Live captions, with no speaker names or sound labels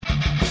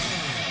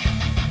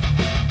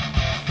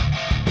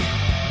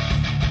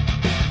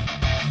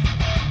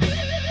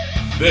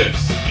This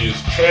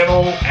is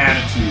Channel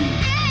Attitude.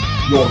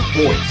 Your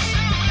voice,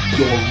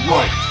 your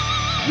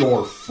right,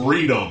 your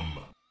freedom.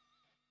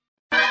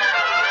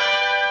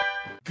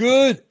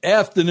 Good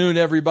afternoon,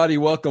 everybody.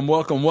 Welcome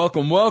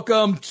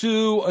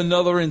to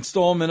another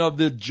installment of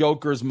the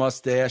Joker's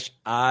Mustache.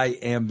 I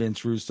am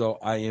Vince Russo.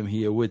 I am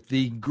here with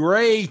the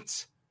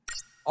great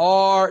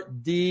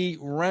R.D.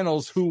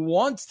 Reynolds, who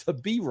wants to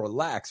be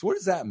relaxed. What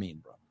does that mean,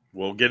 bro?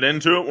 We'll get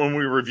into it when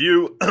we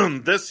review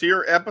this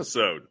here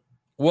episode.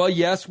 Well,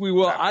 yes, we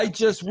will.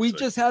 We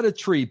just had a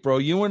treat, bro.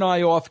 You and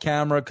I off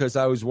camera because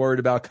I was worried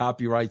about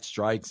copyright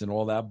strikes and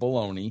all that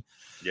baloney.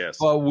 Yes.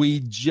 But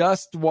we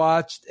just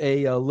watched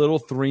a little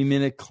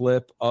 3-minute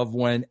clip of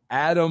when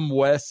Adam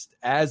West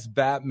as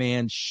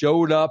Batman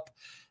showed up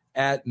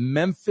at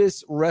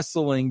Memphis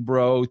Wrestling,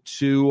 bro,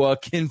 to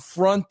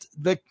confront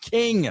the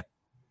king.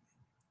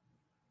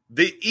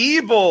 The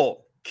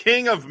evil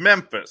king of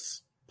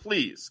Memphis.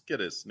 Please get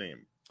his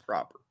name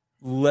proper.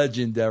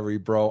 Legendary,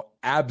 bro.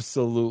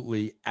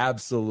 Absolutely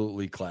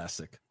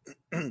classic.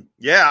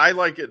 Yeah, I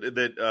like it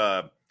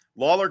that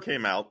Lawler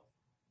came out.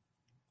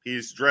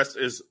 He's dressed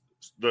as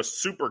the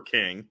Super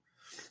King.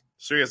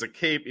 So he has a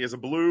cape. He has a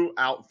blue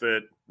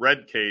outfit,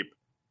 red cape,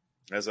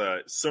 has a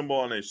symbol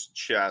on his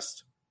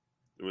chest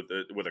with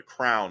a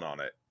crown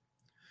on it.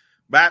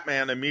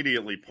 Batman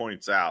immediately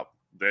points out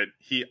that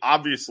he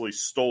obviously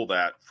stole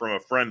that from a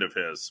friend of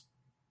his.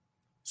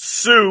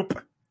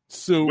 Soup,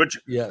 which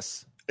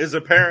yes, is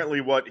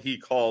apparently what he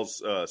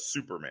calls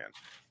Superman.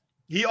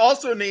 He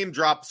also name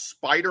dropped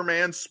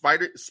Spider-Man,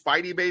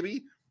 Spidey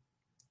Baby,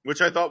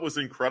 which I thought was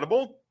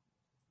incredible.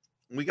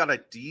 We got a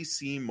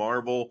DC,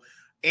 Marvel,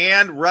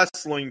 and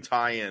wrestling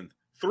tie-in.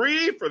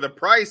 3 for the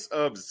price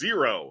of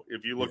 0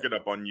 if you look it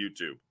up on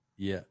YouTube.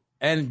 Yeah,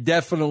 and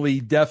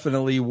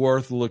definitely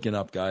worth looking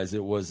up, guys.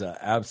 It was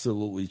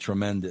absolutely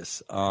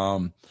tremendous.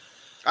 I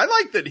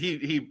like that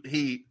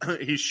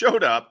he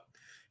showed up.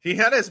 He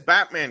had his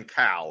Batman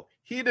cowl.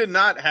 He did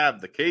not have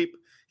the cape.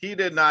 He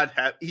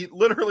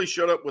literally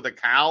showed up with a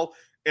cowl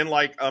and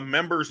like a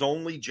members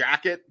only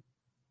jacket.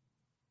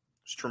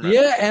 It's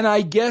tremendous. Yeah, and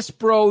I guess,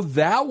 bro,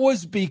 that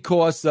was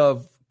because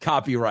of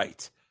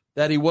copyright,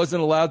 that he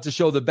wasn't allowed to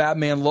show the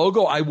Batman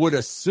logo, I would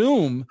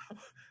assume.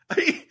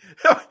 If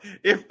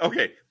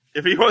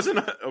he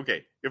wasn't,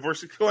 if we're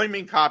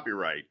claiming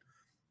copyright,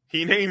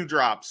 he name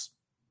drops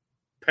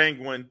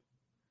Penguin,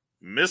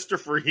 Mr.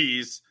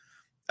 Freeze,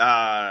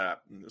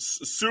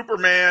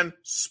 Superman,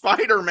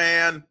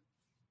 Spider-Man,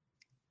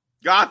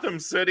 Gotham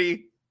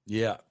City.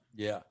 Yeah.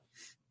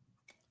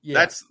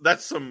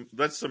 That's some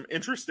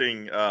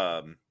interesting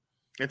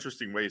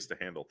ways to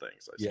handle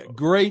things. I suppose.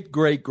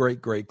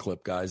 Great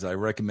clip, guys. I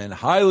recommend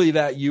highly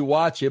that you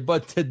watch it.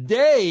 But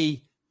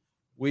today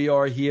we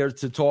are here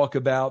to talk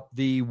about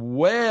the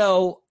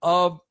Wail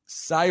of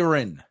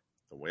Siren.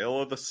 The Wail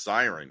of the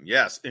Siren.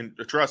 Yes, and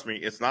trust me,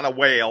 it's not a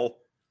whale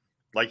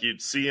like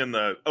you'd see in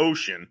the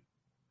ocean.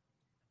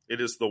 It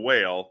is the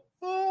wail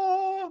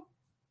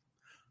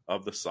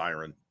of the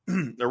Siren.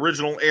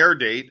 Original air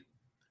date,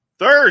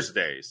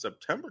 Thursday,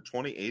 September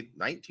 28th,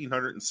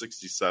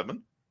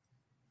 1967.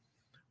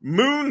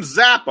 Moon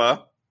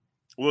Zappa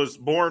was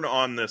born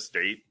on this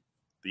date,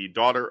 the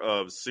daughter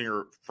of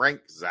singer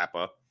Frank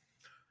Zappa.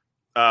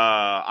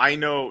 I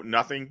know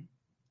nothing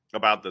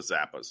about the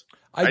Zappas.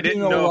 I didn't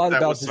know a lot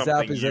about the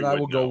Zappas, and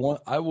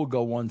I will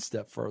go one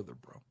step further,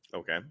 bro.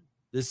 Okay.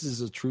 This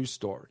is a true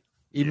story.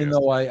 Even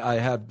though I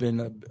have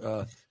been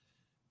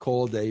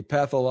called a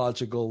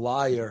pathological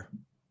liar.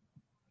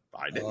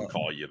 I didn't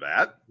call you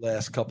that.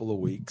 Last couple of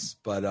weeks.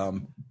 But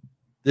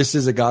this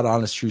is a God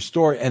honest true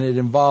story, and it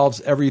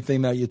involves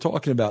everything that you're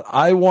talking about.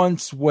 I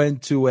once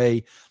went to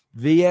a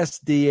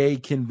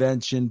VSDA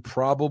convention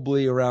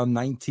probably around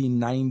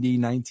 1990,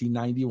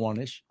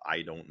 1991-ish.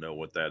 I don't know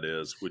what that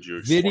is. Would you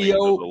explain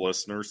to the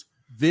listeners?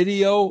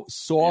 Video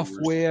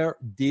Software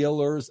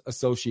Dealers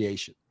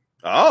Association.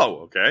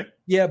 Oh, okay.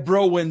 Yeah,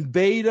 bro, when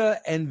Beta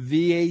and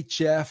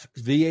VHS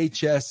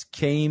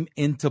came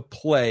into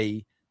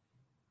play,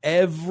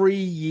 every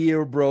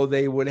year, bro,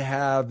 they would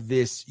have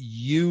this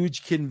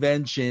huge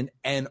convention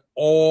and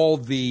all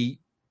the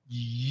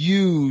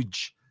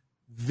huge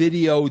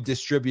video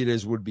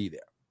distributors would be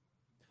there.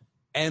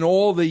 And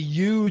all the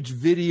huge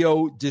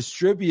video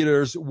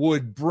distributors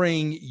would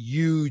bring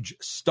huge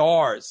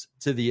stars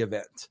to the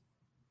event.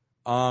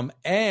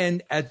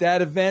 And at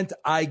that event,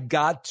 I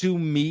got to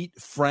meet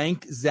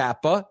Frank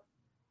Zappa.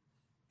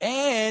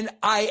 And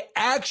I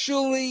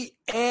actually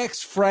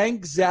asked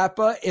Frank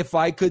Zappa if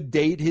I could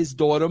date his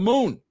daughter,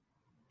 Moon.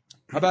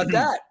 How about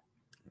that?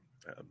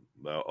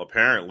 Well,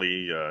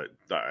 apparently,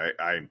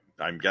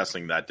 I'm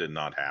guessing that did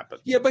not happen.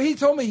 Yeah, but he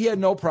told me he had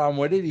no problem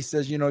with it. He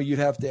says, you'd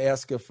have to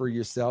ask her for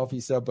yourself. He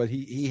said, but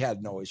he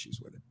had no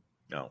issues with it.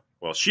 No.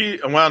 Well, she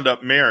wound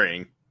up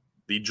marrying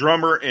the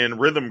drummer and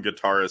rhythm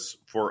guitarist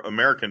for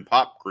American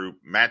pop group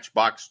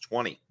Matchbox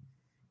 20,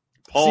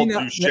 Paul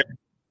Duchesne.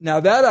 Now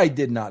that I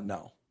did not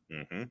know.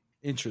 Mm-hmm.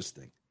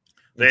 Interesting.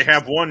 They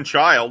have one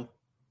child,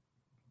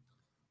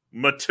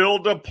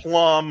 Matilda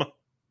Plum.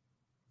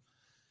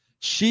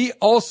 She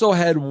also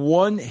had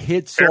one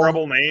hit song.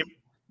 Terrible name.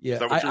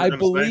 Yeah,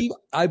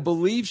 I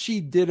believe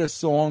she did a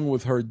song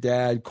with her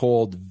dad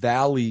called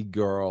Valley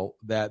Girl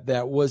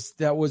that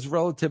was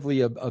relatively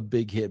a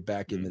big hit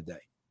back in the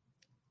day.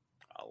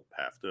 I'll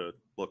have to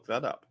look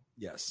that up.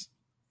 Yes.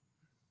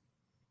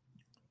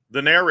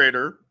 The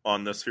narrator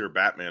on this here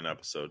Batman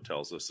episode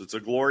tells us it's a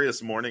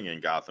glorious morning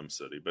in Gotham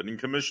City, but in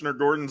Commissioner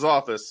Gordon's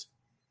office,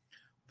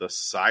 the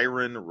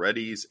Siren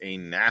readies a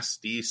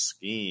nasty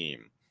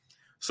scheme.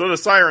 So the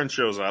Siren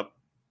shows up.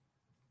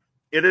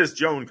 It is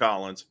Joan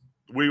Collins.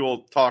 We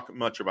will talk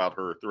much about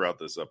her throughout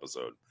this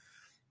episode.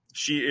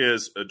 She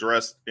is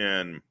dressed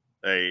in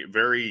a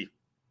very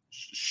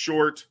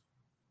short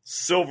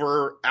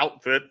silver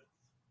outfit,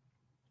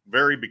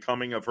 very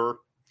becoming of her.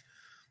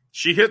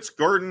 She hits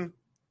Gordon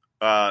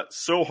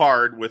so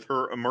hard with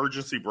her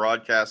emergency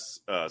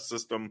broadcast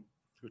system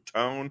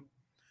tone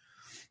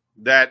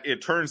that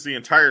it turns the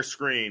entire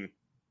screen.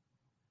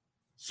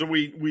 So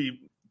we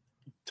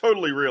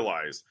totally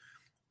realize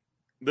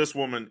this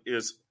woman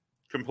is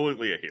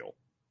completely a heel.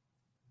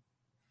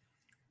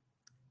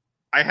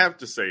 I have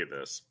to say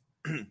this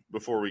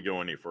before we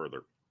go any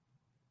further.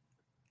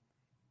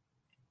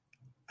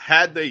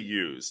 Had they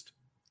used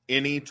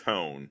any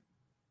tone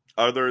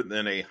other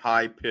than a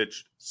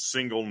high-pitched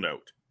single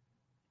note,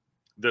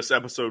 this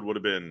episode would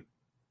have been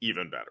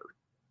even better.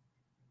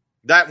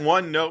 That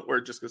one note where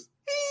it just goes,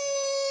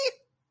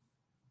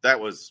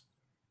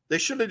 they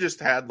should have just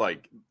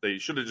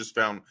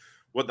found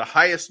what the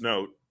highest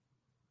note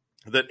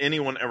that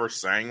anyone ever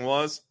sang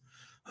was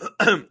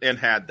and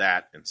had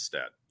that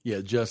instead.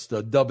 Yeah, just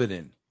dub it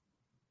in.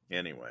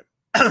 Anyway.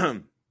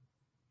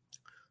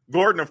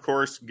 Gordon, of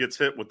course, gets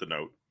hit with the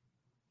note.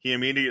 He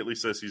immediately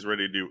says he's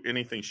ready to do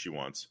anything she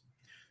wants.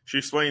 She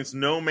explains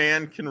no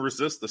man can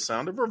resist the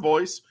sound of her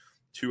voice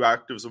 2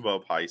 octaves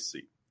above high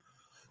C.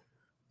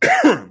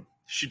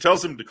 She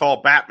tells him to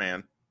call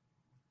Batman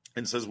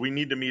and says we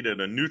need to meet at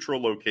a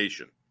neutral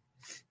location.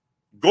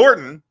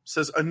 Gordon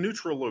says a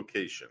neutral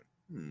location.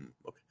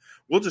 Okay.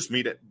 We'll just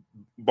meet at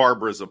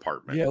Barbara's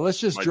apartment. Yeah, let's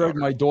just drag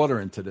my daughter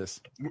into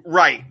this.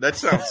 Right. That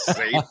sounds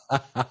safe.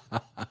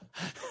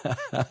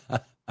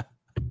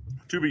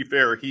 To be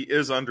fair, he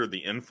is under the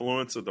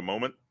influence at the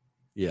moment.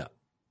 Yeah.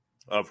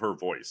 Of her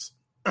voice.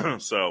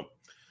 So,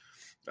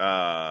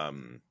 but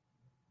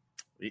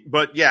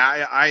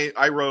yeah,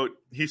 I wrote,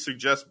 he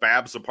suggests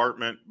Bab's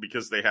apartment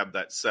because they have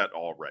that set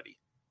already.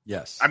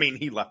 Yes. I mean,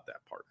 he left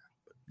that part out.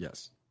 But.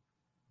 Yes.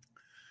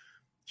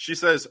 She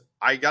says,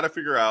 I got to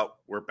figure out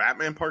where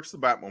Batman parks the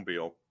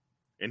Batmobile.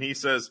 And he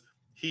says,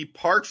 he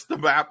parks the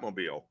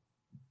Batmobile.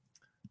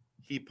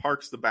 He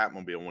parks the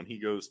Batmobile when he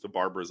goes to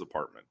Barbara's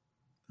apartment.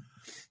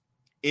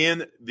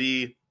 In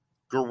the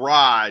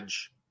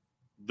garage,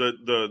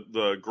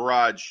 the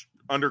garage,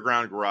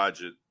 underground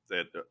garage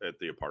at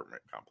the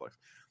apartment complex.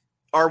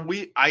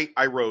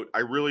 I wrote, I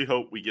really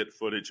hope we get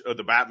footage of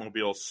the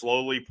Batmobile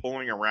slowly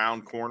pulling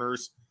around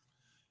corners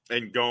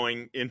and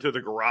going into the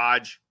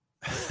garage.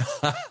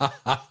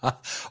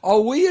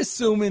 Are we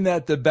assuming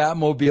that the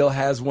Batmobile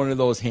has one of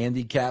those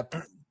handicap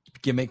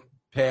gimmick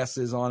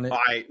passes on it?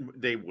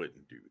 They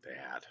wouldn't do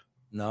that.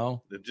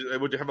 No, it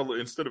would have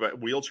instead of a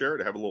wheelchair,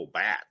 to have a little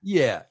bat.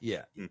 Yeah.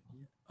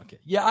 Okay.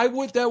 Yeah,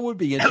 that would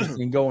be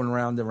interesting going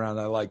round and round.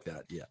 I like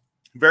that. Yeah.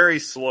 Very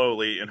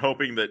slowly and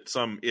hoping that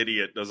some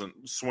idiot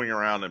doesn't swing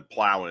around and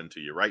plow into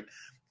you. Right.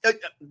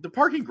 The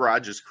parking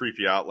garages creep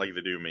you out like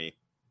they do me.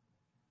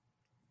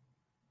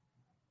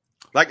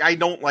 Like, I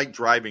don't like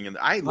driving, and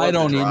I'm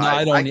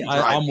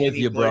with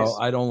you, bro.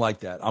 I don't like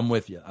that. I'm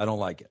with you. I don't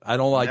like it. I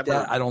don't like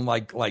that. I don't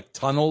like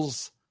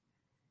tunnels.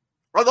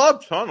 I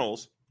love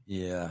tunnels.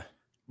 Yeah,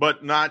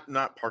 but not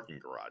parking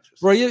garages.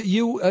 Bro,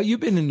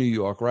 you've been in New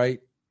York, right?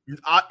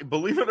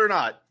 Believe it or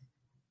not,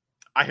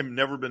 I have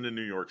never been to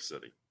New York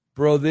City.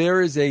 Bro,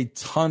 there is a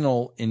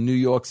tunnel in New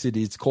York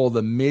City. It's called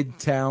the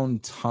Midtown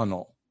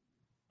Tunnel.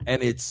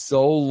 And it's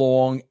so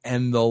long,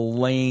 and the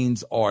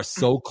lanes are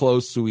so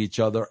close to each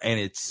other, and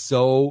it's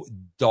so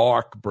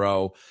dark,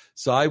 bro.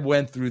 So I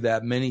went through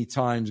that many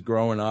times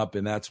growing up,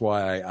 and that's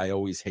why I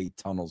always hate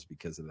tunnels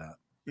because of that.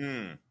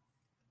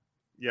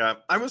 Yeah,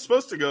 I was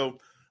supposed to go,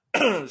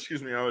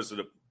 excuse me, I was at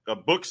a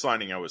book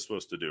signing I was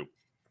supposed to do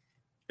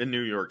in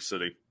New York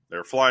City. They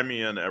were flying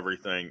me in,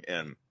 everything,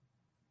 and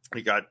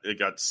it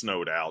got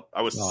snowed out.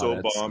 I was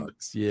so bummed.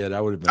 Sucks. Yeah,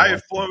 that would have been. I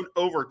had flown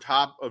over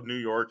top of New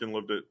York and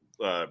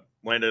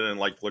landed in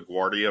like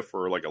LaGuardia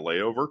for like a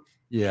layover.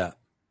 Yeah.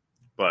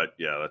 But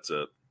yeah, that's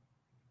it.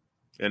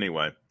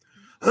 Anyway,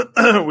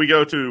 we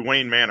go to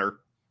Wayne Manor,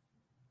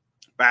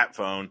 bat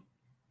phone.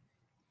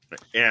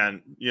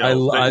 And I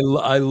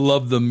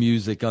love the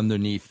music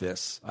underneath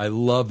this. I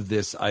love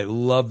this. I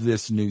love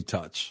this new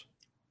touch.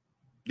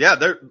 Yeah,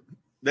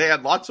 they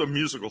had lots of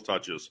musical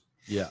touches.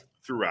 Yeah.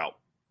 Throughout.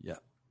 Yeah.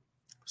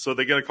 So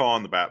they get a call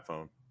on the bat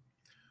phone.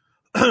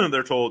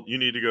 They're told, you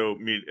need to go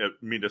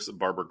meet us at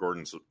Barbara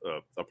Gordon's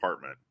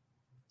apartment.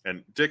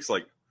 And Dick's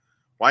like,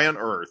 why on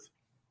earth?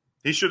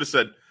 He should have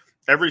said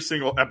every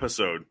single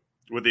episode,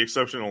 with the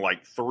exception of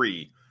like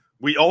 3,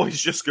 we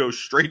always just go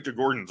straight to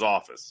Gordon's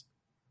office.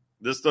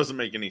 This doesn't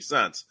make any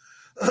sense.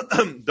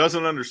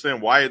 Doesn't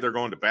understand why they're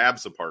going to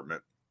Bab's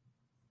apartment.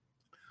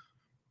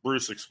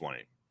 Bruce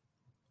explained.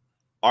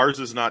 Ours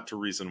is not to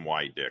reason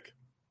why, Dick.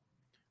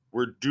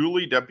 We're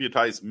duly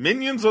deputized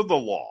minions of the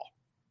law.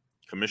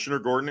 Commissioner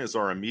Gordon is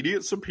our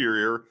immediate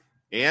superior,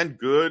 and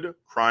good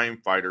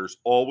crime fighters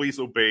always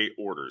obey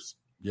orders.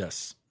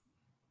 Yes.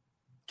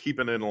 Keep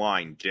it in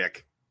line,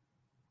 Dick.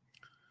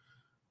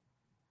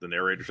 The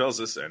narrator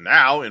tells us, and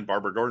now in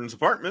Barbara Gordon's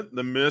apartment,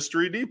 the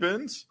mystery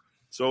deepens.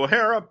 So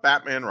O'Hara,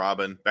 Batman,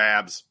 Robin,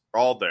 Babs are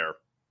all there.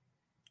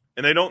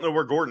 And they don't know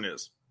where Gordon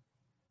is.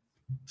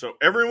 So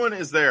everyone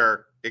is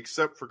there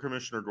except for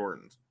Commissioner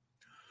Gordon.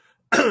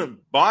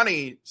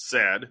 Bonnie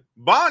said,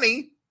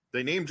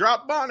 they name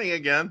dropped Bonnie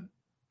again,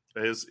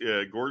 his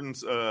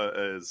Gordon's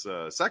his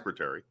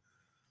secretary,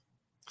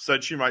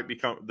 said he might be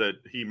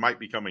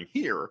coming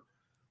here.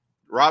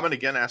 Robin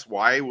again asked,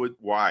 why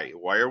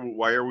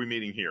are we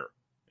meeting here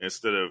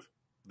instead of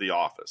the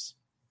office?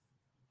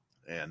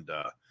 And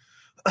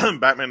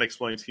Batman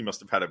explains he must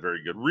have had a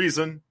very good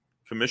reason.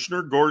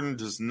 Commissioner Gordon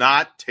does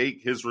not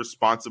take his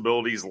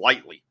responsibilities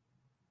lightly.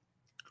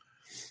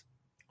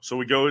 So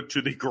we go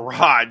to the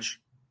garage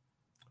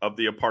of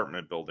the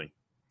apartment building.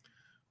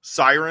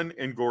 Siren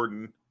and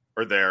Gordon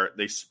are there.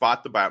 They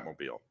spot the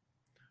Batmobile.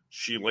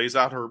 She lays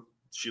out her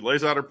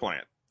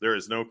plan. There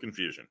is no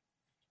confusion.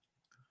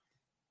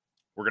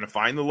 We're going to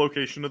find the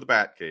location of the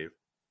Batcave,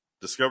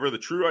 discover the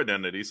true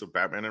identities of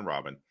Batman and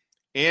Robin,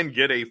 and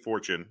get a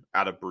fortune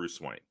out of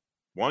Bruce Wayne.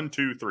 1,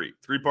 2, 3.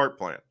 3-part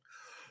plan.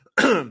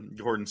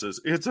 Gordon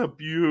says, it's a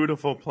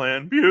beautiful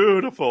plan.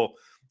 Beautiful.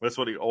 That's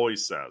what he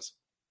always says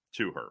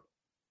to her.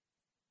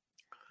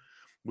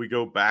 We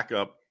go back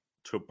up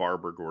to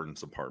Barbara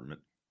Gordon's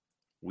apartment.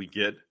 We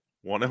get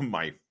one of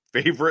my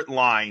favorite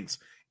lines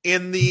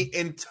in the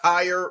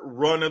entire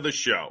run of the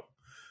show.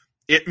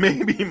 It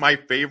may be my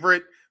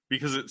favorite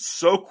because it's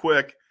so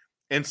quick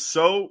and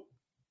so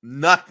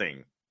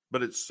nothing,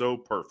 but it's so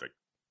perfect.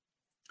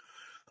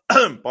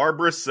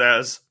 Barbara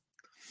says,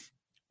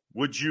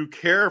 would you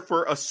care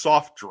for a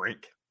soft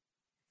drink?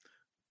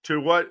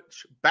 To what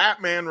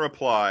Batman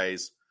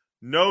replies,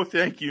 no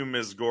thank you,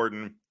 Ms.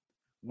 Gordon.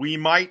 We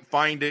might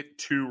find it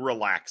too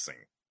relaxing.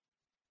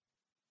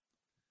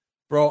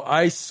 Bro,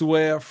 I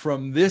swear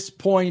from this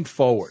point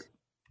forward,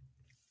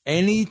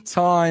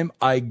 anytime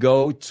I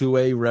go to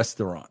a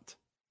restaurant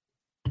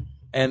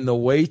and the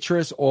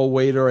waitress or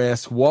waiter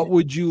asks, what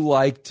would you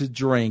like to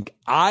drink?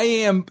 I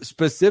am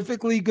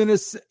specifically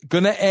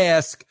gonna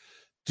ask,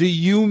 do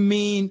you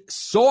mean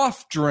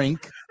soft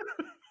drink?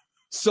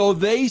 So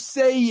they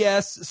say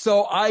yes,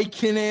 so I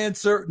can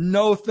answer,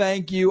 no,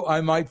 thank you.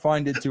 I might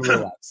find it too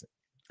relaxing.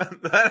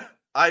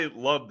 I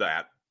love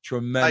that.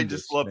 Tremendous. I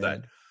just love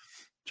that.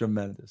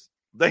 Tremendous.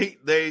 They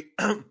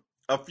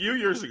a few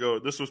years ago,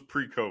 this was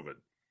pre-COVID.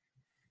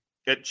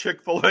 At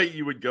Chick-fil-A,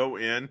 you would go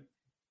in,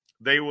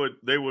 they would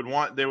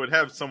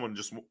have someone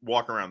just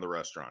walk around the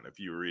restaurant if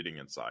you were eating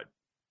inside.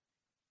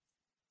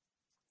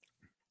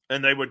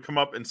 And they would come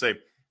up and say,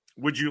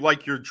 would you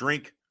like your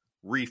drink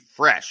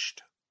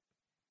refreshed?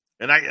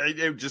 And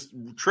it just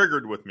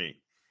triggered with me.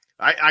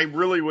 I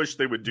really wish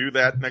they would do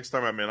that next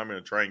time I'm in. I'm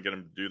going to try and get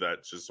them to do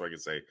that just so I can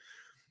say,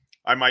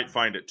 I might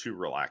find it too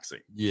relaxing.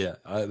 Yeah,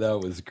 that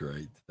was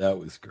great. That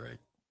was great.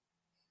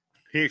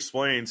 He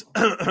explains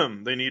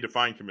they need to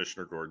find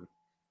Commissioner Gordon.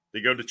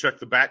 They go to check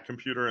the Bat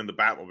computer and the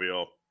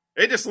Batmobile.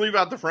 They just leave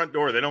out the front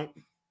door. They don't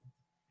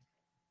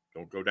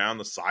go down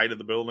the side of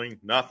the building.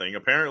 Nothing.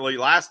 Apparently,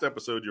 last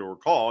episode, you'll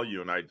recall,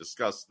 you and I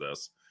discussed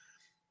this.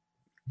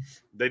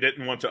 They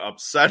didn't want to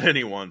upset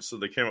anyone, so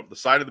they came up the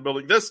side of the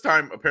building. This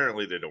time,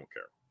 apparently, they don't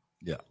care.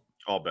 Yeah.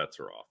 All bets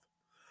are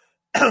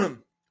off.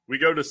 We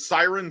go to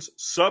Siren's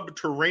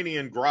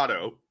subterranean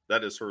grotto.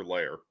 That is her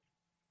lair.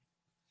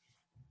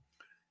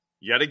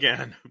 Yet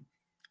again,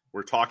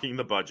 we're talking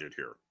the budget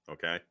here,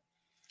 okay?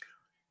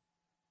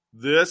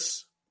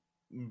 This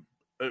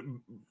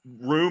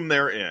room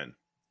they're in,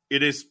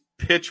 it is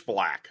pitch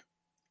black.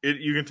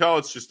 You can tell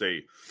it's just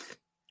a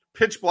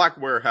pitch black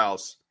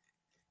warehouse,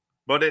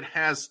 but it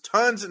has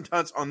tons and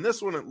tons, on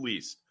this one at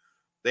least,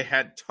 they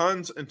had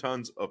tons and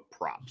tons of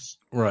props.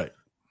 Right.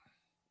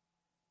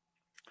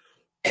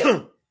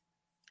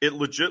 It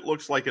legit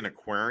looks like an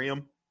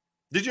aquarium.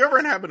 Did you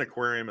ever have an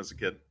aquarium as a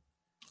kid?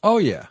 Oh,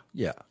 yeah.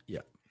 Yeah. Yeah.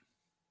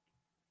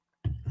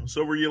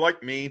 So were you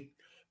like me,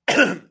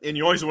 and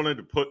you always wanted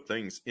to put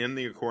things in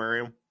the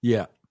aquarium?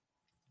 Yeah.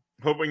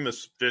 Hoping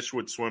this fish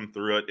would swim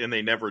through it, and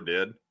they never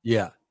did.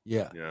 Yeah.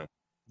 Yeah. Yeah.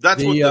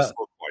 That's what this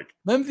looked like.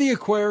 Remember the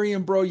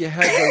aquarium, bro? You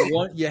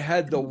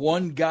had the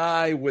one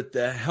guy with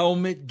the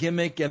helmet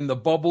gimmick and the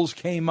bubbles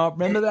came up.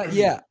 Remember that?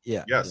 Yeah.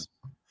 Yeah. Yes.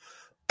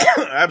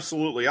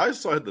 Absolutely. I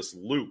also had this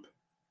loop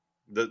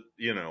that,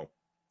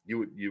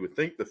 you would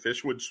think the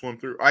fish would swim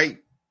through. I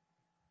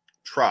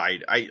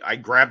tried. I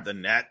grabbed the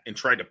net and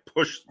tried to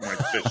push my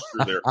fish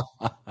through there.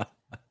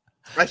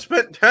 I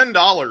spent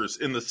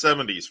 $10 in the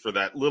 70s for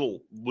that little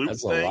loop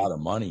That's thing. a lot of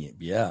money.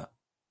 Yeah.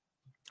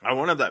 I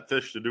wanted that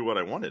fish to do what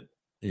I wanted.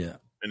 Yeah.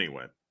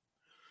 Anyway.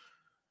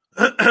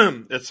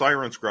 At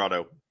Siren's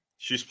Grotto,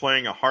 She's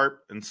playing a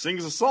harp and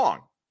sings a song.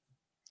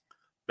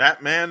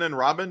 Batman and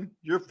Robin,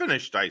 you're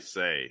finished, I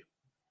say.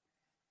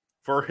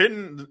 For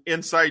hidden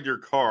inside your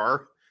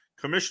car,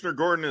 Commissioner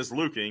Gordon is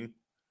lurking,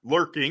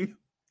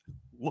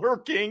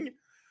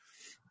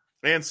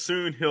 and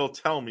soon he'll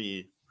tell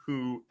me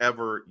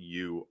whoever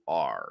you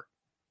are.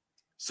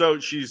 So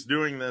she's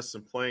doing this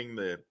and playing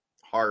the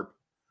harp.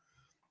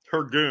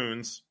 Her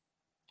goons,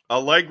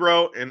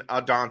 Allegro and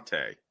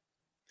Adante.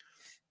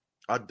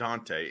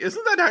 Adante.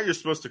 Isn't that how you're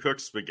supposed to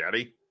cook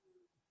spaghetti?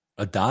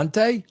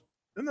 Adante?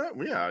 Isn't that?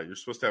 Yeah, you're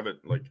supposed to have it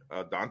like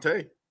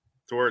Adante,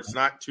 to where it's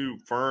not too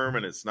firm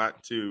and it's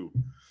not too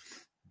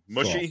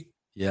mushy. Soft.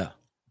 Yeah.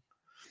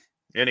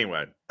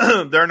 Anyway,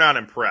 they're not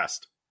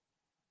impressed.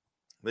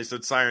 They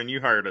said, Siren, you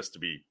hired us to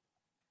be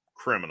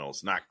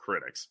criminals, not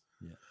critics.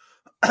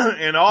 Yeah.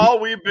 And all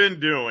we've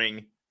been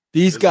doing...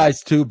 These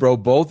guys, too, bro.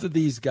 Both of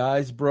these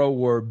guys, bro,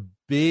 were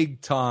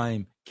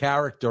big-time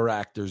character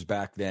actors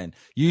back then.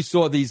 You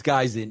saw these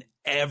guys in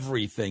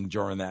everything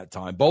during that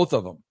time. Both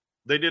of them.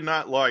 They did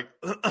not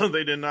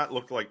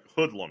look like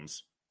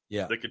hoodlums.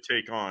 Yeah. They could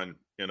take on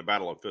in a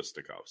battle of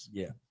fisticuffs.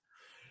 Yeah.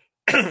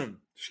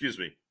 Excuse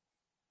me.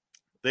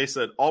 They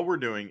said, all we're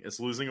doing is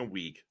losing a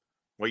week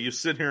while you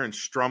sit here and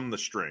strum the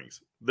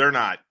strings. They're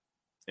not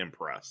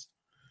impressed.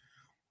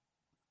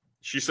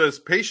 She says,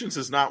 patience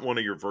is not one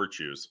of your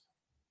virtues.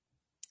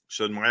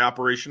 She said, my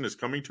operation is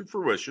coming to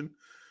fruition.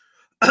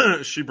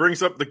 She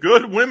brings up the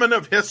good women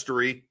of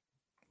history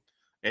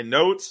and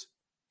notes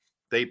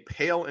they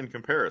pale in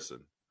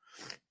comparison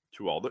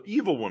to all the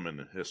evil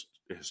women in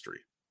history.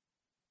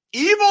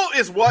 Evil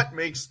is what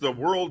makes the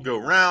world go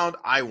round.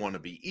 I want to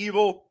be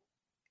evil.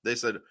 They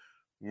said,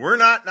 we're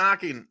not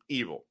knocking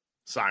evil,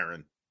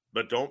 Siren.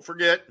 But don't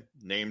forget,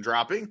 name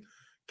dropping,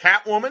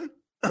 Catwoman,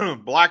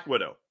 Black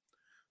Widow.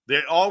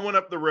 They all went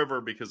up the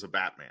river because of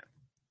Batman.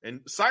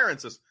 And Siren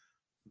says,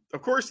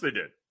 of course they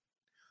did.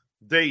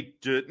 They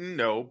didn't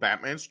know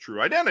Batman's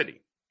true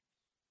identity.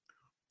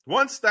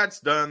 Once that's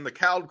done, the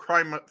cowed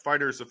crime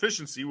fighter's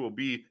efficiency will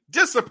be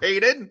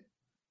dissipated,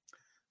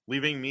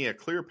 leaving me a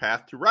clear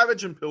path to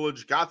ravage and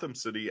pillage Gotham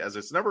City as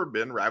it's never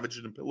been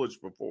ravaged and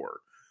pillaged before.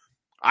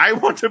 I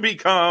want to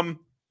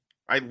become...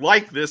 I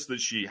like this, that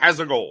she has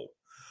a goal.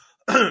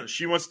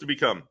 She wants to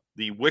become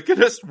the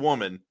wickedest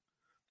woman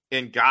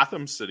in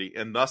Gotham City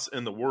and thus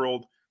in the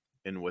world.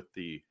 And with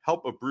the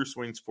help of Bruce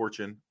Wayne's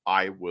fortune,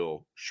 I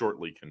will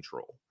shortly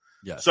control.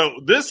 Yes.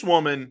 So this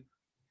woman,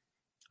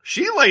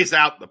 she lays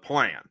out the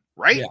plan,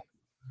 right? Yeah.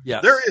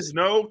 Yes. There is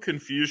no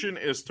confusion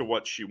as to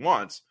what she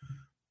wants.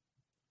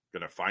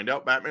 Going to find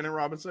out Batman and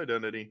Robin's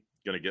identity.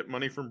 Going to get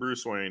money from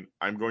Bruce Wayne.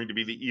 I'm going to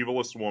be the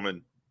evilest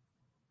woman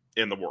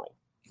in the world.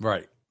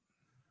 Right.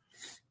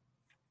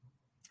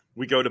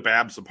 We go to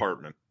Babs'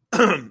 apartment.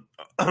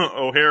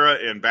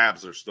 O'Hara and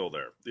Babs are still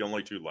there. The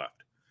only two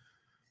left.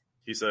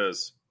 He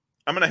says,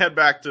 I'm going to head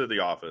back to the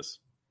office.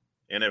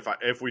 And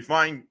if we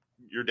find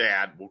your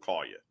dad, we'll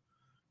call you.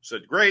 She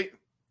said, great.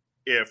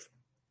 If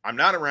I'm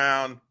not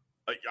around,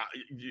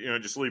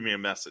 just leave me a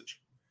message.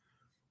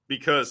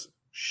 Because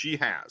she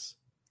has,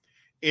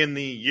 in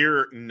the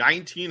year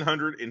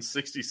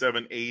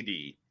 1967 AD,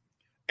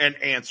 an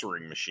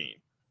answering machine.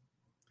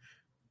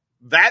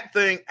 That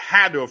thing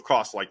had to have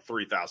cost like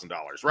 $3,000,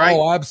 right?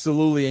 Oh,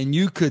 absolutely. And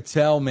you could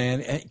tell,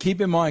 man. And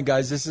keep in mind,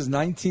 guys, this is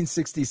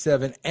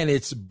 1967 and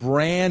it's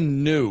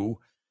brand new.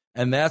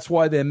 And that's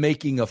why they're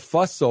making a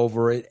fuss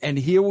over it. And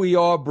here we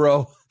are,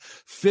 bro,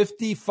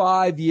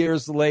 55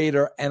 years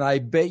later. And I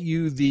bet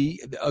you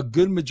a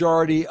good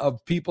majority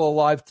of people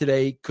alive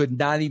today could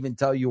not even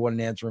tell you what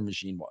an answering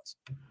machine was.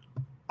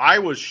 I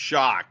was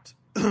shocked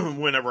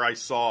whenever I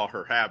saw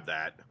her have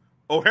that.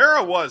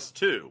 O'Hara was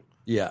too.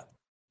 Yeah.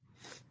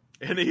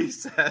 And he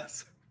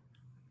says,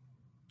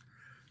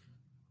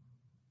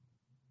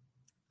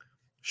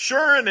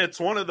 sure, and it's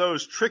one of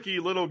those tricky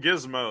little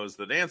gizmos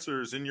that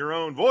answers in your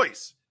own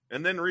voice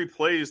and then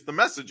replays the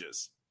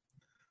messages.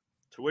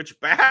 To which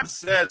Babs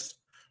says,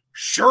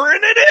 sure,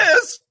 and it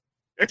is.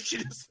 And she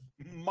just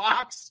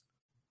mocks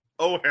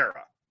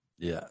O'Hara.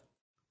 Yeah.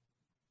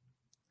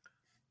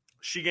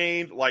 She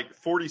gained like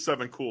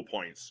 47 cool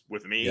points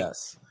with me.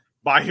 Yes.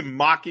 By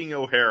mocking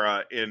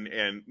O'Hara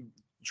and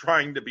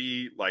trying to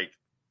be like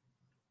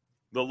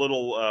the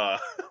little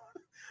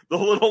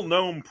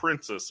gnome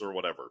princess or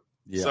whatever.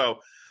 Yeah. So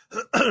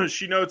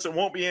she notes it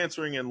won't be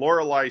answering in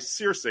Lorelei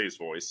Circe's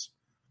voice.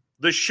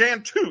 The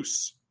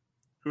chanteuse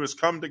who has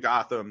come to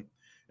Gotham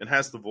and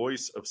has the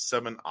voice of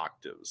 7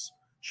 octaves.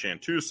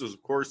 Chanteuse, of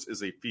course,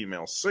 is a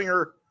female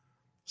singer,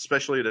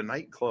 especially at a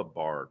nightclub,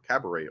 bar,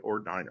 cabaret, or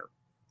diner.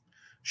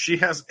 She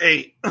has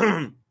a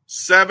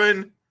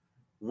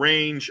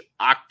 7-range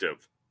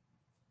octave.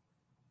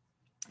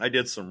 I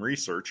did some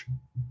research.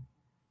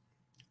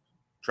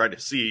 Tried to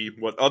see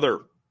what other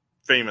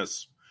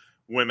famous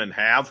women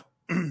have.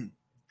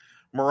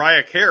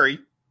 Mariah Carey,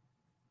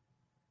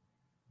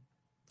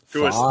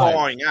 who is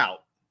thawing out.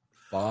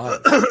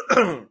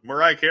 5.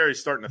 Mariah Carey's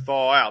starting to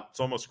thaw out. It's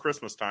almost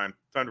Christmas time.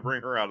 Time to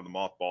bring her out of the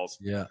mothballs.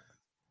 Yeah.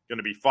 Going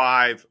to be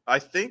 5. I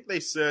think they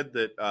said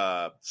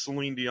that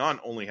Celine Dion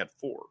only had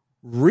 4.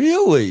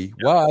 Really?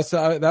 Yeah. Wow.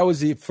 So that was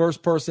the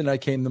first person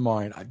that came to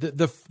mind.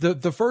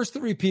 The first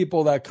three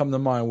people that come to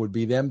mind would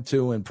be them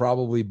two and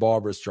probably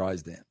Barbra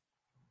Streisand.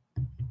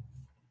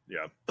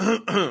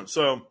 Yeah.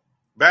 So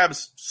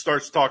Babs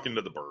starts talking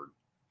to the bird.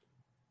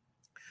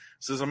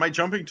 Says, am I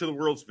jumping to the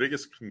world's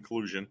biggest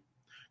conclusion?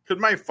 Could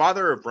my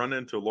father have run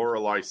into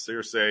Lorelei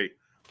Circe, a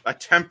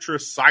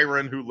temptress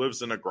siren who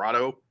lives in a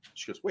grotto?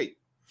 She goes, wait,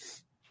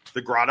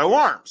 the Grotto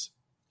Arms.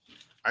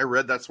 I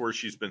read that's where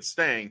she's been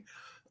staying.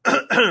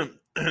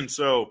 And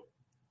so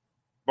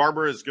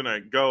Barbara is going to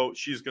go,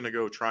 she's going to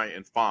go try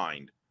and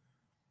find,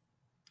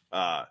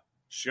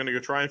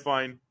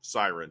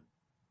 Siren.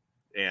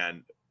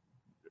 And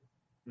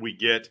we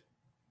get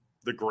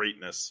the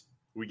greatness.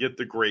 We get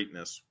the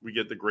greatness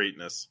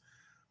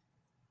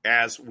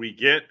as we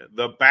get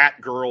the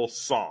Batgirl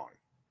song.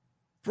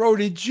 Bro,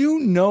 did you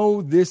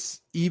know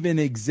this even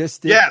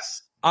existed?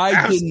 Yes. I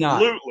absolutely.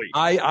 Did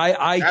not.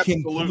 I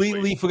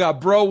completely forgot.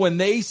 Bro, when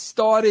they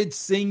started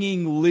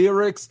singing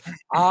lyrics,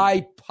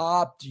 I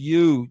popped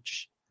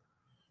huge.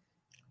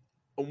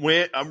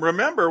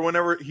 Remember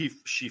whenever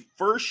she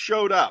first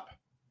showed up,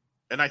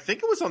 and I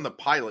think it was on the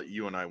pilot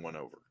you and I went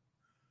over.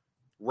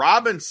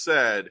 Robin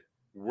said,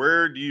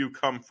 where do you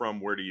come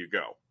from? Where do you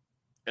go?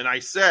 And I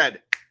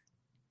said,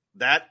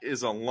 that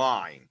is a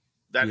line.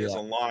 That is a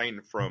line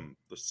from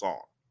the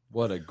song.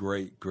 What a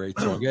great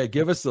song. Yeah,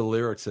 give us the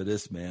lyrics of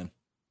this, man.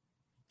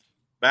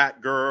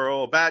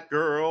 Batgirl,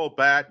 Batgirl,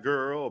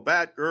 Batgirl,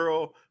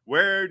 Batgirl,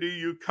 where do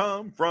you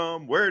come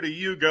from? Where do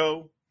you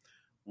go?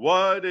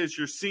 What is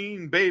your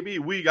scene, baby?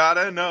 We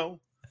gotta know.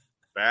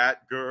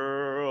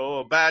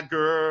 Batgirl,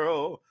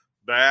 Batgirl,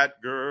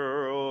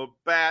 Batgirl,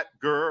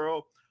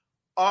 Batgirl.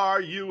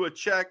 Are you a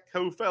Czech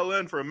who fell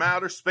in from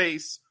outer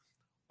space?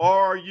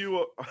 Are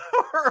you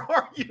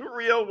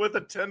real with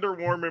a tender,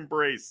 warm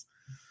embrace?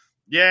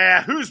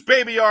 Yeah, whose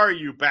baby are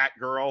you,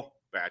 Batgirl?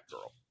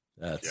 Batgirl.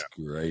 That's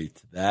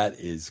great. That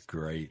is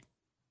great.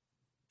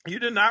 You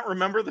did not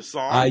remember the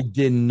song? I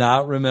did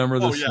not remember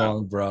the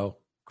song, bro.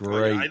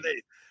 Great.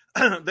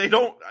 They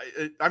don't.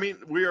 I mean,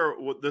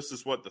 this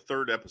is what, the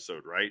third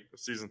episode, right?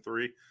 Season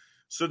 3.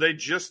 So they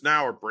just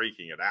now are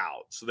breaking it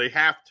out. So they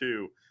have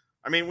to.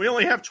 I mean, we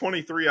only have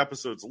 23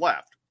 episodes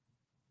left.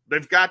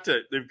 They've got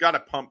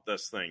to pump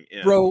this thing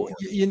in, bro.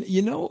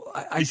 You know,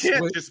 I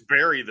can't just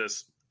bury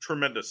this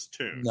tremendous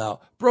tune. No,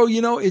 bro.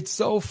 You know, it's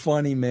so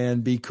funny,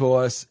 man,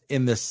 because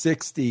in the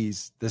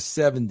 60s, the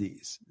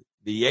 70s,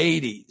 the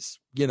 80s,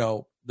 you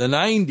know, the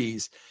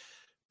 90s,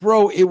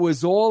 bro, it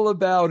was all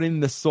about in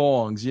the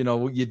songs. You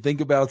know, you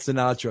think about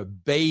Sinatra,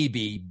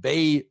 baby,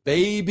 baby,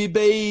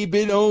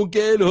 don't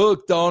get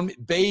hooked on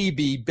me,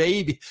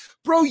 baby.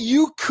 Bro,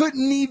 you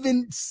couldn't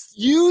even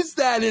use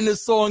that in a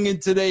song in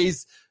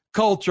today's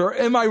culture.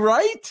 Am I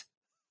right?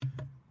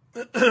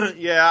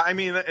 Yeah, I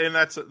mean, and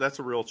that's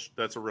a real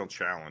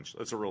challenge.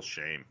 That's a real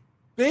shame.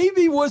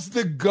 Baby was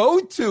the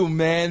go-to,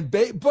 man.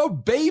 Bro,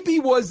 baby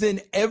was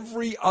in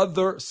every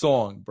other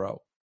song,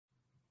 bro.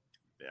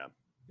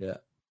 Yeah.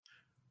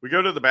 We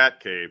go to the Bat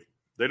Cave.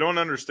 They don't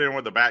understand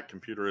what the Bat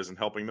computer isn't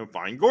helping them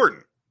find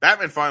Gordon.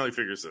 Batman finally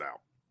figures it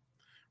out.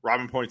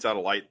 Robin points out a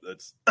light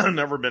that's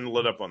never been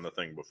lit up on the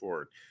thing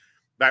before.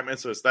 Batman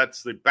says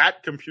that's the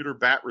Bat computer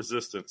bat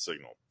resistance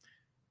signal.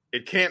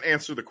 It can't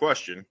answer the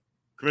question.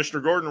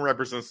 Commissioner Gordon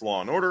represents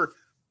law and order.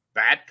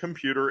 Bat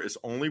computer is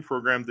only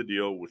programmed to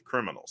deal with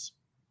criminals.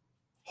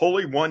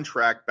 Wholly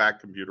one-track Bat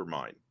computer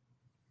mind.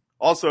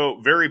 Also,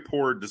 very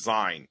poor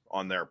design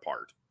on their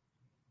part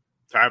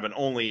to have an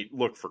only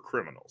look for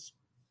criminals.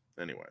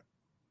 Anyway.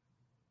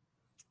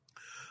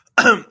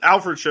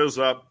 Alfred shows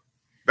up.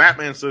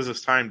 Batman says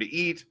it's time to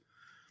eat.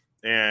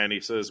 And he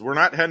says, we're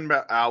not heading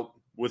out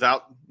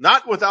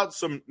not without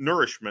some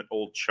nourishment,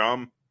 old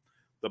chum.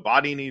 The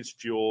body needs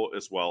fuel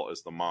as well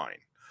as the mind.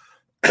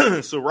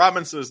 So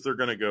Robin says they're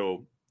going to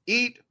go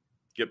eat,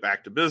 get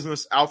back to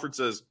business. Alfred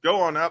says,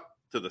 go on up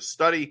to the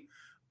study.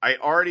 I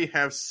already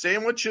have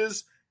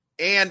sandwiches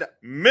and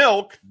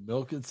milk.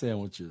 Milk and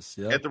sandwiches.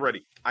 Yeah. At the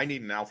ready. I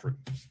need an Alfred.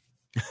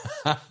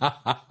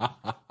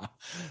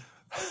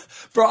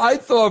 Bro, I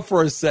thought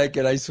for a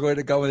second, I swear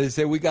to God, when they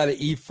say we got to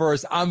eat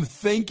first, I'm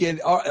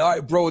thinking, all right,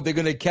 bro, they're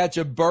going to catch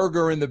a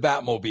burger in the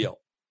Batmobile.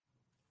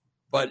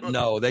 But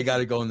no, they got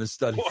to go in the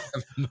study.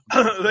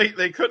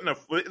 They couldn't have.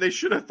 They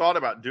should have thought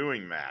about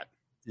doing that.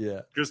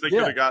 Yeah, because they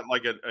could have got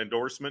like an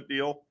endorsement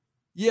deal.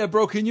 Yeah,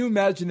 bro. Can you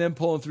imagine them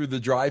pulling through the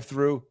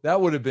drive-through? That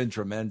would have been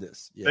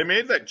tremendous. Yeah. They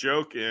made that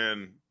joke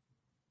in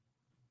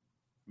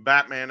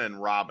Batman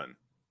and Robin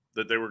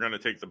that they were going to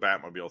take the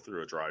Batmobile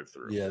through a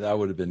drive-through. Yeah, that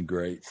would have been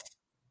great.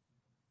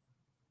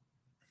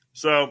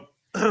 So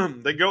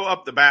they go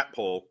up the bat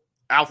pole.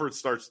 Alfred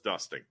starts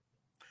dusting,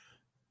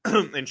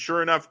 and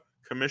sure enough,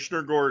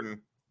 Commissioner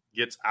Gordon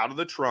gets out of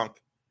the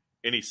trunk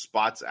and he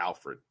spots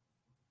Alfred.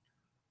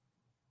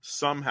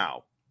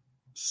 Somehow,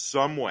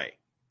 some way,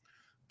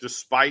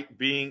 despite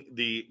being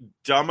the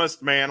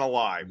dumbest man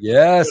alive.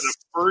 Yes. For the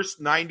first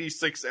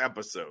 96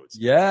 episodes.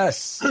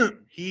 Yes.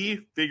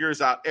 He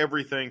figures out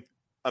everything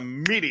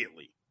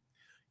immediately.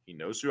 He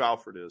knows who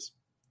Alfred is.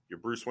 You're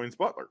Bruce Wayne's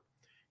butler.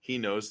 he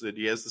knows that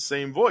he has the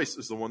same voice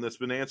as the one that's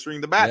been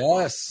answering the bat.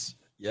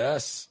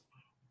 Yes.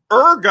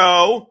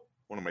 Ergo,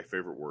 one of my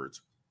favorite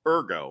words,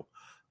 ergo,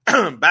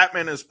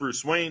 Batman is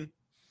Bruce Wayne,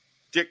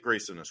 Dick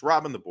Grayson is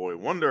Robin, the Boy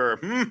Wonder.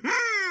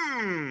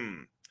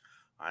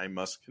 I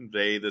must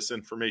convey this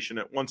information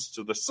at once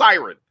to the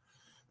Siren.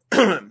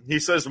 He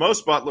says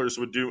most butlers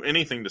would do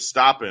anything to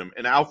stop him,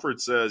 and Alfred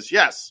says,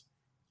 yes,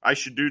 I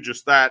should do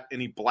just that,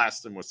 and he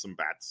blasts him with some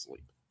bat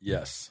sleep.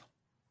 Yes.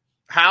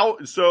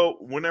 So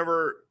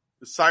whenever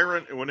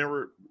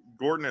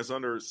Gordon is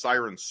under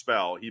Siren's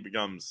spell, he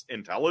becomes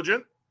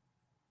intelligent?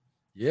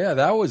 Yeah,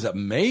 that was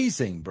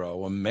amazing,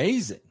 bro.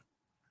 Amazing.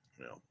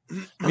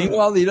 Yeah.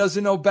 Meanwhile, he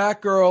doesn't know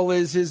Batgirl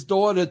is his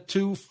daughter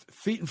 2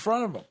 feet in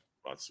front of him.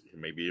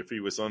 Maybe if he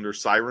was under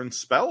Siren's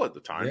spell at the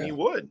time, he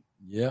would.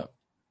 Yeah.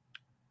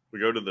 We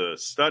go to the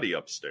study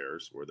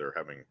upstairs where they're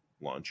having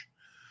lunch.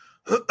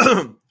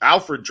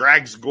 Alfred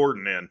drags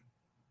Gordon in.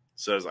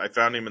 Says, I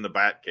found him in the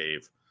bat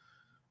cave.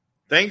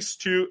 Thanks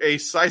to a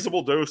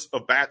sizable dose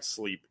of bat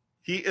sleep,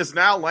 he is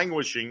now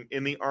languishing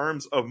in the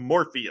arms of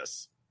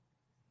Morpheus.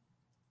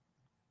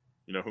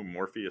 You know who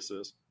Morpheus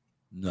is?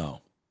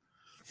 No.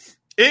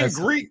 In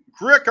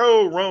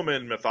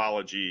Greco-Roman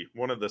mythology,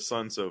 one of the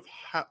sons of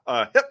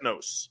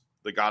Hypnos,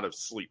 the god of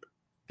sleep.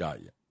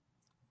 Got you.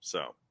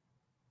 So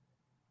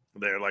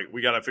they're like,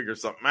 we got to figure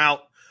something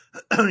out.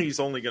 He's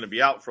only going to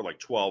be out for like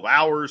 12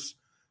 hours.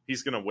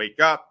 He's going to wake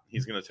up.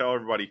 He's going to tell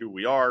everybody who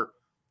we are.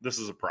 This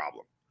is a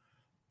problem.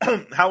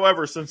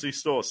 However, since he's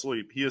still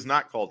asleep, he is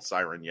not called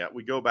Siren yet.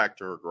 We go back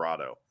to her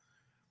grotto.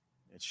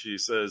 And she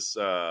says,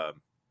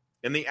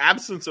 in the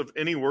absence of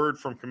any word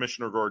from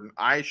Commissioner Gordon,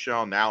 I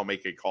shall now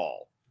make a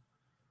call.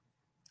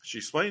 She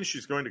explains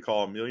she's going to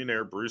call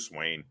millionaire Bruce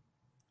Wayne,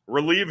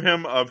 relieve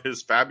him of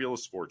his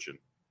fabulous fortune.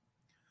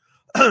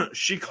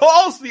 She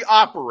calls the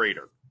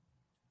operator,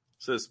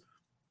 says,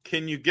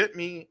 can you get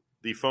me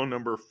the phone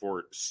number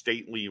for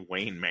stately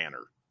Wayne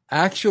Manor?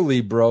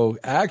 Actually, bro,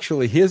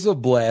 here's a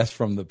blast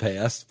from the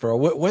past, bro.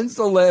 When's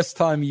the last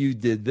time you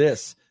did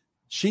this?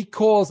 She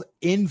calls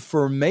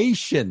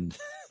information.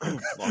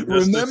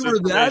 Remember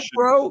that,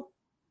 bro?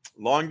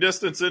 Long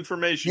distance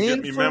information.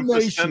 Get me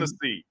Memphis,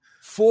 Tennessee.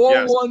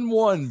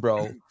 411,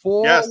 bro.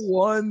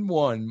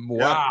 411.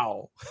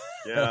 Wow.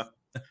 Yeah.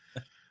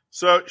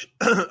 So,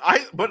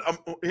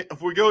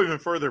 if we go even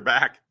further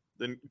back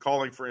than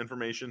calling for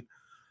information,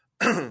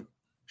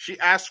 she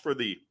asked for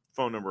the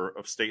phone number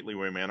of stately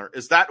Wayne Manor.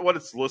 Is that what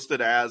it's listed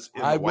as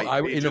in the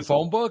white pages? In the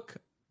phone book?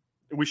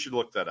 We should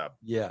look that up.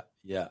 Yeah.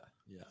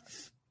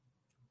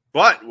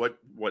 But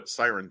what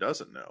Siren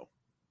doesn't know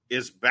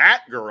is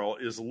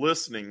Batgirl is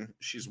listening.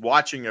 She's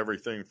watching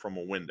everything from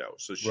a window.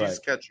 So she's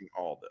catching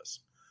all this.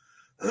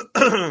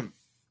 The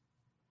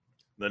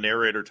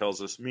narrator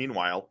tells us,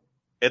 meanwhile,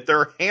 at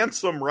their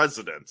handsome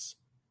residence,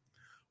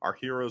 our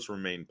heroes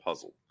remain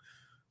puzzled.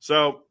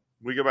 So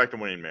we go back to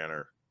Wayne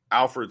Manor.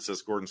 Alfred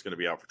says Gordon's going to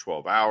be out for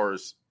 12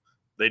 hours.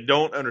 They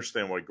don't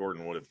understand why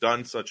Gordon would have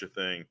done such a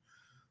thing.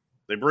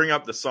 They bring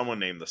up that someone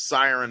named the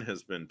Siren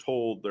has been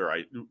told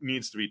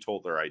needs to be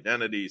told their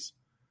identities.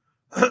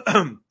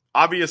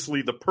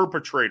 Obviously, the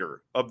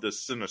perpetrator of this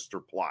sinister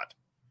plot.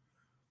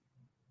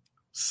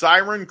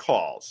 Siren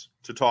calls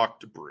to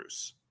talk to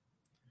Bruce,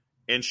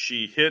 and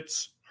she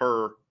hits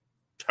her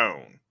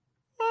tone.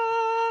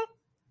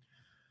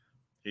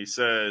 He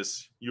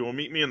says, you will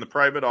meet me in the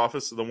private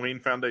office of the Wayne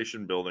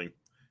Foundation building.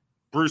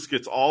 Bruce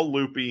gets all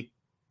loopy.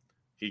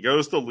 He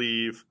goes to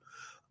leave.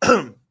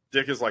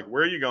 Dick is like,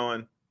 where are you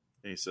going?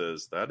 And he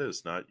says, that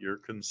is not your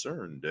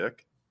concern,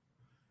 Dick.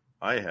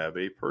 I have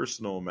a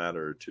personal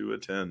matter to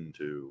attend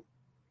to.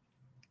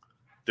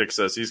 Dick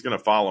says he's going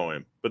to follow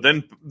him. But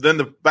then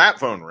the bat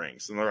phone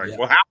rings. And they're like,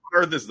 well, how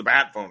on earth is the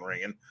bat phone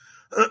ringing?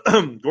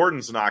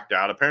 Gordon's knocked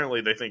out.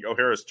 Apparently they think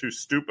O'Hara's too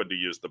stupid to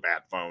use the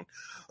bat phone.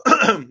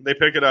 They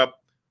pick it up.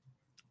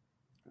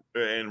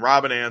 And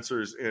Robin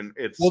answers, and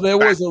it's there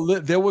was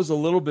a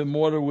little bit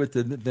more to it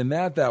than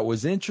that. That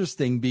was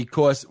interesting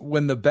because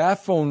when the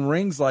bat phone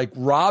rings, like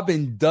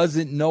Robin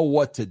doesn't know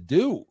what to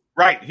do.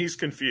 Right, he's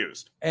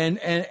confused. And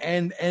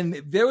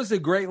there was a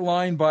great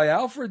line by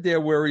Alfred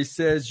there where he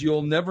says,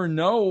 "You'll never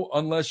know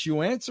unless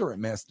you answer it,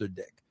 Master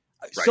Dick."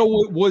 Right. So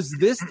was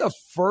this the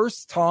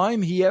first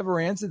time he ever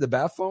answered the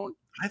bat phone?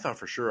 I thought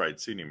for sure I'd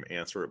seen him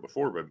answer it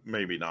before, but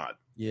maybe not.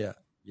 Yeah,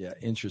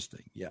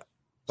 interesting. Yeah,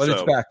 but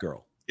it's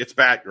Batgirl. It's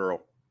Batgirl.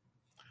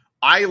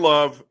 I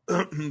love,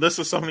 this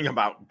is something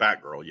about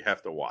Batgirl you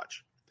have to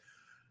watch.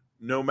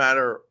 No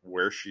matter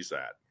where she's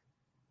at,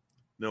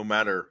 no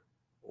matter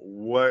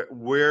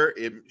where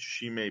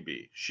she may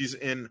be, she's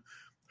in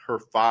her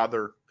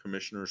father,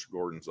 Commissioner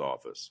Gordon's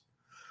office.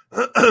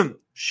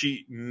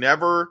 She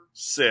never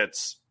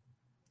sits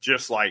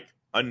just like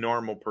a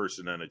normal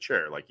person in a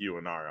chair like you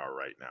and I are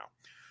right now.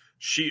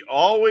 She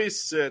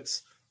always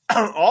sits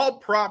all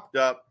propped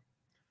up,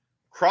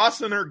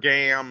 crossing her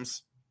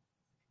gams.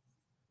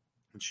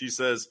 And she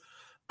says,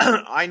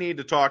 I need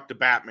to talk to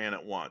Batman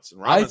at once.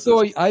 And I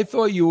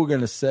thought you were going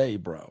to say,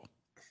 bro,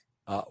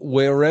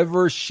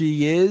 wherever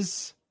she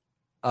is,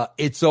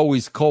 it's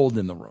always cold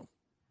in the room.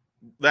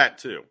 That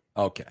too.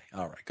 Okay.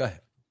 All right. Go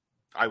ahead.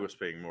 I was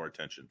paying more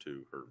attention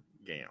to her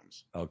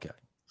gams. Okay.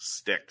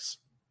 Sticks.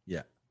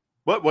 Yeah.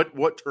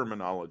 What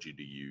terminology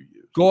do you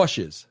use?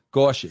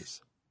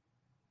 Gauches.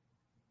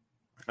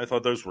 I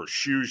thought those were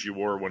shoes you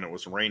wore when it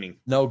was raining.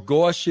 No,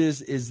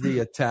 gauches is the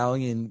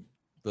Italian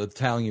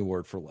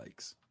word for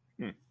legs.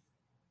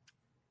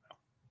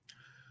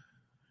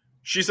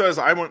 She says,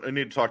 I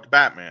need to talk to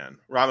Batman.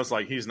 Robin's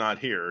like, he's not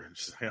here.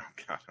 She's like,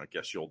 oh, God, I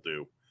guess you'll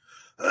do.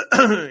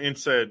 And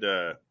said,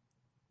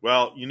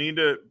 well, we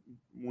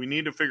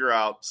need to figure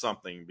out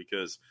something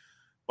because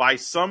by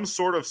some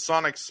sort of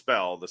sonic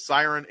spell, the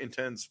Siren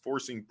intends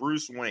forcing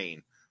Bruce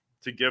Wayne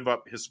to give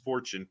up his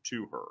fortune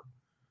to her.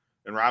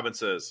 And Robin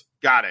says,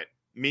 got it.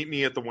 Meet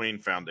me at the Wayne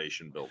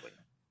Foundation building.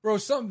 Bro,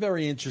 something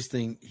very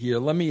interesting here.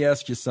 Let me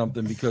ask you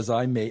something because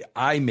I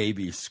may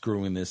be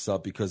screwing this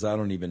up because I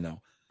don't even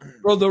know.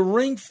 Bro, the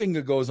ring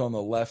finger goes on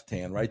the left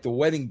hand, right? The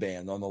wedding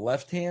band on the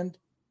left hand?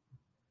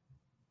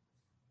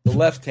 The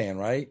left hand,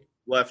 right?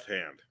 Left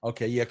hand.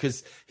 Okay, yeah,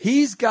 because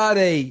he's got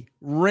a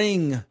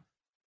ring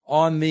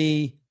on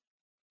the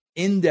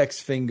index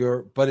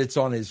finger, but it's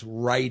on his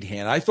right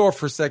hand. I thought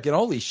for a second,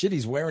 holy shit,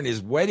 he's wearing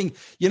his wedding.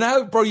 You know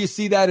how, bro, you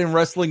see that in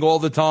wrestling all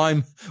the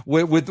time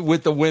with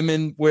the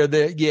women where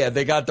they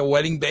got the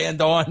wedding band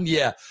on?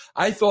 Yeah.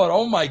 I thought,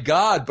 oh my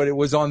God, but it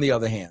was on the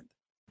other hand.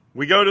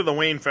 We go to the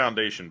Wayne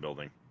Foundation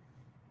building.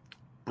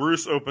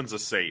 Bruce opens a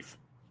safe.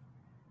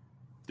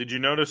 Did you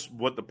notice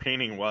what the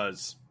painting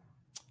was?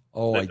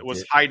 Oh, that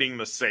was hiding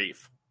the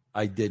safe.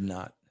 I did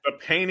not. The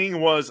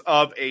painting was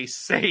of a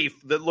safe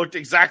that looked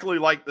exactly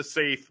like the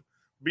safe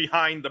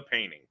behind the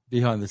painting.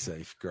 Behind the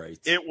safe,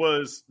 great. That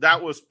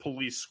was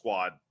Police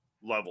Squad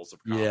levels of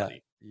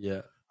comedy.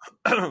 Yeah.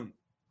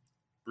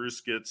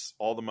 Bruce gets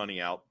all the money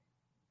out,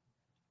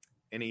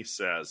 and he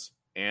says,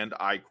 and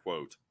I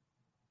quote,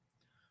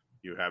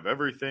 "You have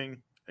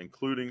everything,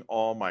 including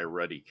all my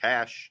ready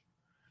cash.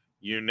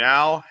 You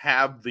now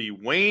have the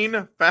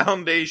Wayne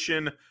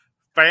Foundation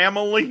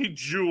family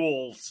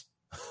jewels."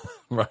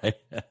 Right.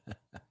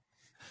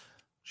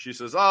 She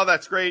says, "Oh,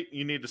 that's great.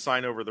 You need to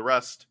sign over the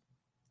rest.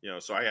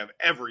 So I have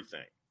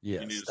everything.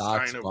 Yeah, you need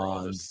stocks, to sign over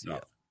all this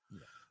bonds. stuff."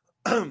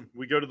 Yeah.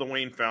 We go to the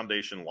Wayne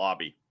Foundation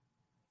lobby.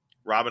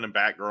 Robin and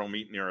Batgirl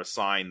meet near a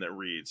sign that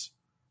reads,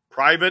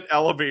 "Private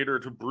elevator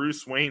to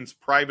Bruce Wayne's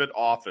private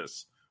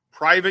office.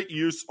 Private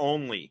use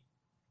only."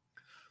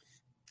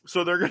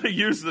 So they're going to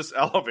use this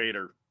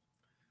elevator.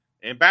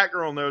 And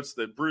Batgirl notes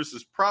that Bruce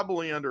is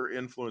probably under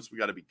influence. We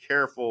got to be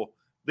careful.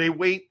 They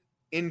wait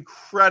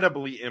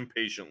incredibly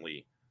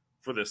impatiently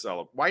for this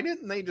elevator. Why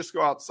didn't they just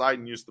go outside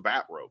and use the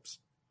bat ropes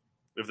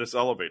if this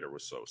elevator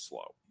was so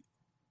slow?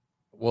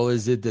 Well,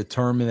 is it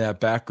determined that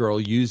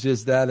Batgirl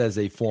uses that as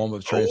a form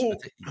of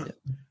transportation?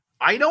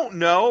 I don't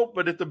know,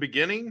 but at the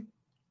beginning,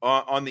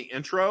 on the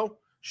intro,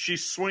 she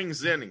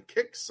swings in and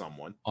kicks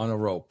someone. On a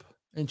rope.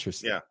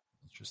 Interesting. Yeah.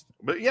 Interesting.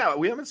 But yeah,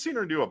 we haven't seen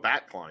her do a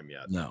bat climb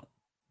yet. No.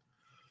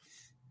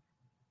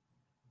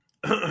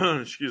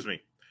 Excuse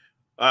me.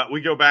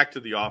 We go back to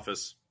the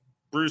office.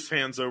 Bruce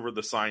hands over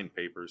the signed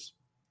papers.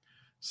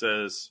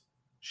 Says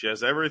she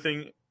has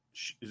everything.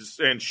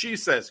 And she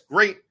says,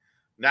 "Great.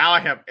 Now I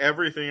have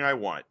everything I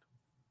want.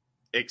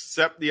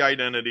 Except the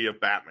identity of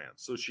Batman."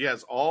 So she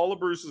has all of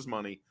Bruce's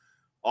money.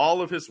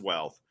 All of his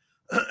wealth.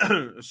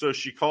 So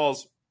she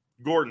calls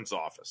Gordon's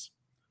office.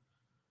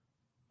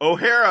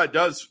 O'Hara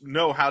does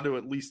know how to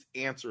at least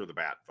answer the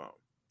bat phone.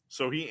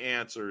 So he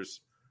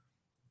answers.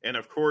 And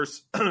of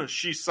course,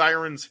 she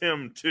sirens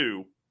him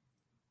too.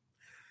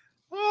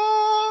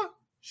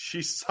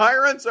 She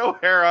sirens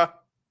O'Hara.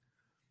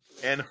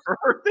 And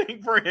her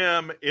thing for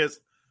him is,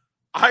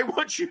 "I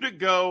want you to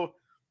go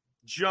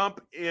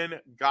jump in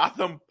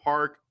Gotham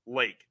Park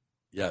Lake."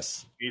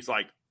 Yes. He's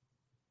like,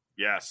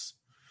 "Yes."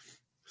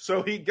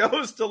 So he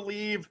goes to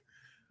leave.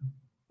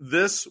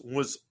 This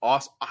was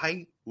awesome.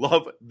 I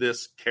love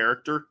this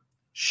character.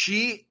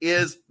 She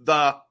is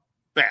the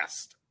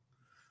best.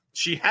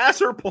 She has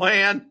her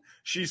plan.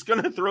 She's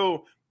going to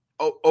throw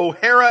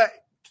O'Hara,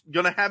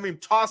 going to have him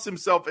toss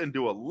himself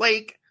into a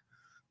lake.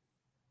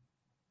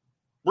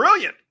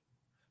 Brilliant.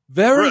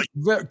 Very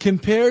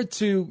compared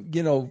to,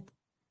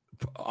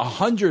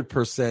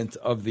 100%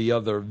 of the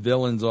other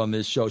villains on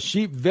this show.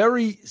 She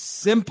very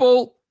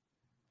simple,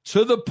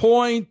 to the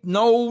point,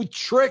 no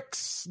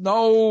tricks,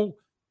 no.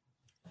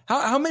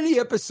 How many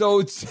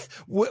episodes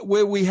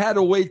where we had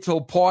to wait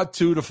till part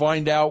 2 to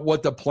find out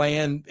what the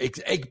plan?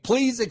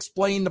 Please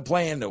explain the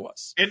plan to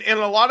us. And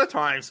a lot of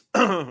times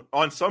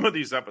on some of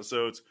these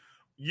episodes,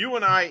 you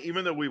and I,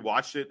 even though we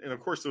watched it, and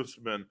of course this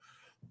has been,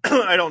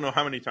 I don't know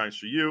how many times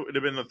for you, it'd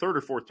have been the third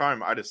or fourth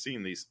time I'd have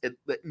seen these at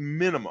the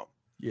minimum.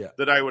 Yeah.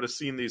 That I would have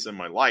seen these in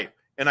my life.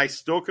 And I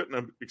still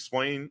couldn't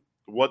explain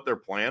what their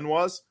plan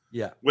was.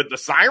 Yeah. With the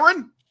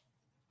siren?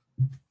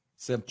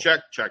 Simple.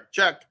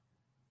 Check.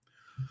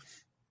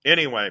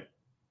 Anyway,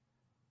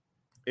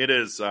 it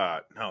is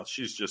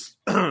she's just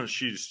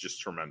she's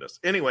just tremendous.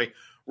 Anyway,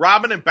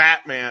 Robin and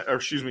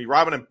Batgirl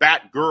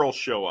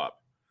show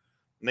up.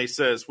 And they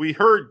says, "We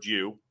heard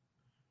you.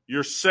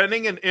 You're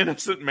sending an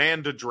innocent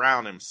man to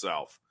drown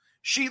himself.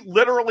 She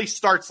literally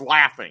starts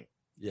laughing.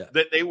 Yeah.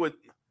 That they would,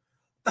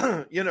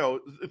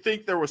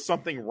 think there was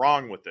something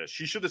wrong with this.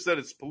 She should have said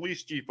it's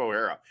Police Chief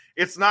O'Hara.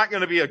 It's not going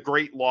to be a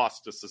great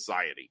loss to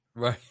society.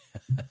 Right.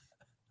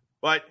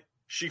 But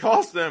she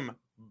calls them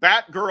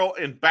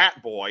Batgirl and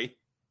Batboy.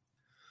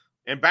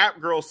 And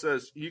Batgirl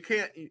says, you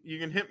can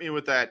hit me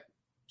with that.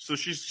 So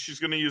she's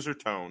going to use her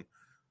tone.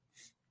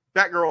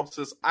 Batgirl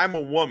says, I'm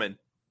a woman.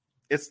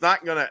 It's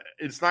not going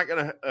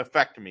to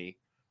affect me.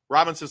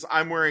 Robin says,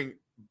 I'm wearing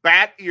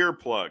bat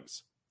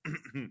earplugs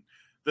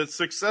that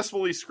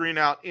successfully screen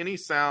out any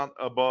sound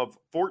above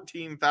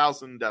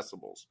 14,000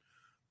 decibels.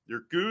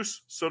 Your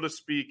goose, so to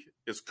speak,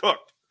 is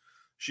cooked.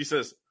 She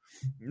says,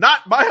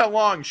 not by a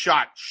long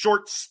shot,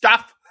 short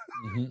stuff.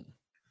 Mm-hmm.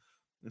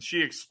 And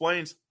she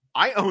explains,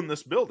 I own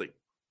this building.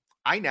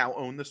 I now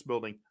own this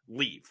building.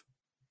 Leave.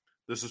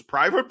 This is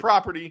private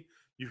property.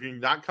 You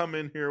cannot come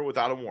in here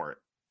without a warrant.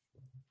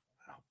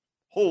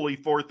 Holy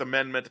Fourth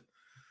Amendment.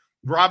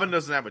 Robin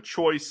doesn't have a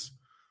choice.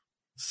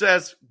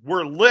 Says,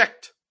 we're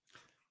licked.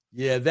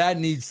 Yeah, that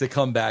needs to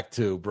come back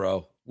too,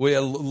 bro.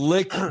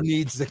 Lick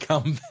needs to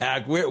come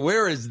back.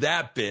 Where has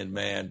that been,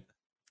 man?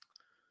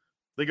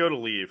 They go to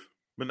leave,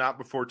 but not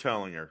before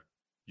telling her,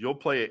 you'll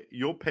pay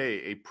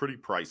a pretty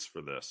price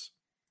for this.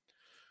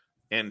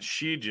 And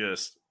she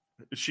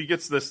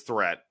gets this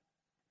threat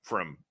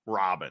from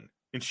Robin,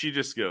 and she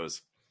just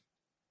goes,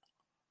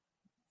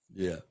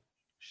 yeah,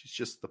 she's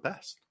just the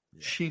best. Yeah.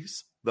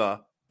 She's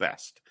the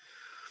best.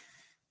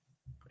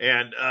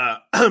 And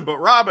but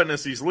Robin,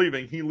 as he's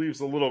leaving, he leaves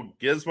a little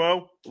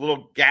gizmo, a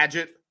little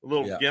gadget, a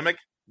little gimmick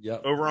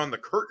over on the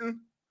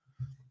curtain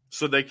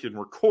so they can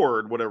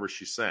record whatever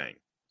she's saying.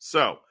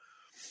 So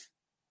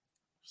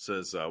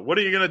says, what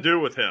are you going to do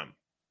with him?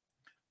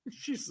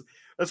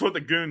 That's what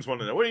the goons want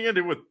to know. What are you going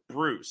to do with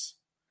Bruce?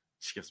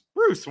 She goes,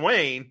 Bruce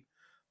Wayne?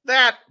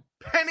 That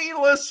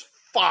penniless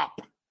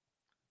fop.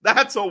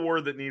 That's a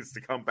word that needs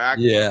to come back.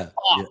 Yeah.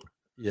 Fop.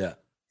 Yeah.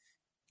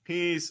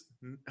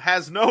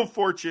 Has no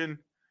fortune.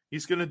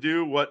 He's going to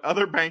do what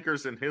other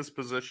bankers in his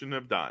position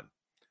have done.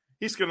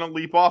 He's going to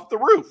leap off the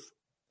roof.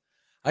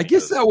 I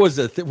guess that was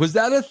was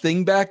that a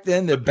thing back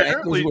then that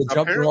bankers were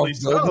jumping off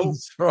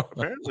buildings?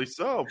 Apparently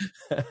so.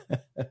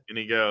 And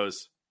he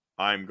goes,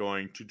 I'm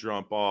going to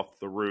jump off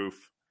the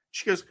roof.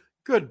 She goes,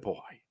 good boy.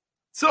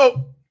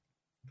 So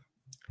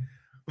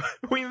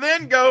we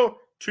then go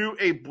to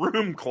a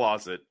broom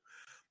closet,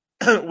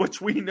 which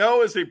we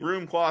know is a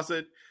broom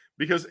closet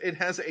because it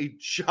has a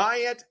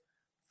giant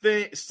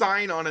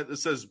sign on it that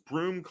says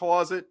broom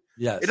closet.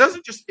 Yes.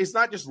 It's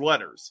not just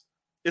letters.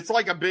 It's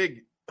like a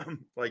big,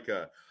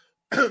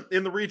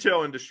 in the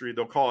retail industry,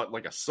 they'll call it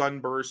like a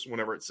sunburst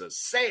whenever it says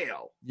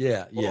sale.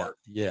 Yeah.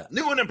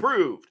 New and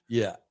improved.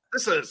 Yeah.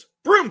 This is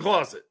broom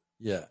closet.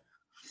 Yeah.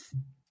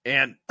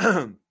 And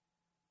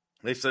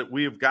they said,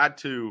 we got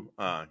to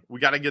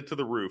get to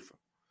the roof.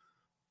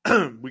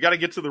 We got to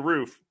get to the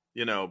roof,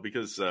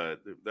 because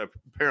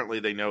apparently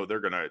they know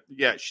they're going to,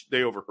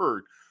 they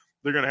overheard.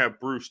 They're going to have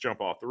Bruce jump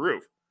off the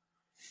roof.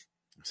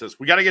 He says,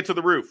 we got to get to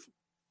the roof.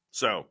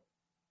 So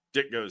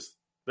Dick goes,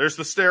 there's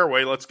the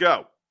stairway. Let's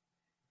go.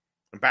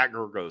 And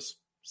Batgirl goes,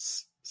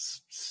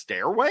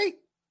 stairway?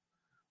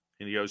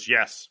 And he goes,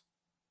 yes.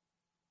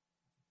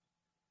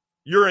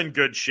 You're in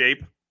good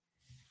shape.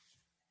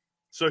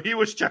 So he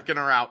was checking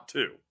her out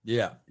too.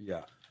 Yeah.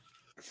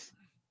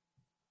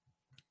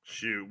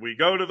 Shoot, we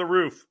go to the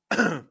roof.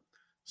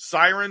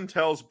 Siren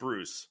tells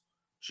Bruce,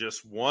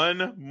 just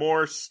one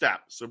more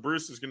step. So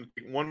Bruce is going to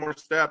take one more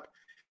step.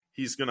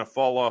 He's going to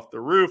fall off the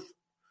roof.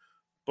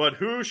 But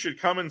who should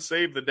come and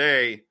save the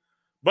day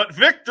but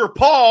Victor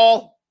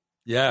Paul?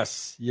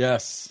 Yes.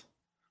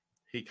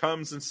 He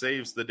comes and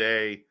saves the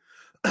day.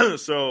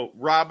 So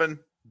Robin,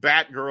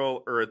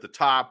 Batgirl are at the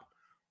top.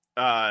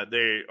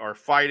 They are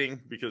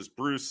fighting because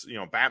Bruce,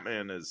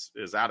 Batman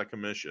is out of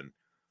commission.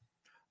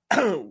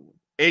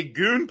 A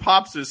goon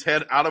pops his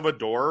head out of a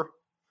door.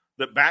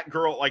 The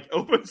Batgirl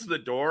opens the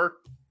door,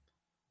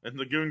 and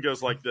the goon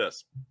goes like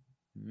this.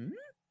 And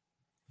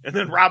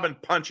then Robin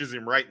punches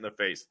him right in the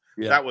face.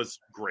 Yeah. That was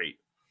great.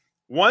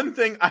 One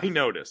thing I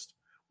noticed,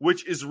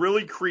 which is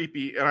really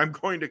creepy, and I'm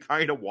going to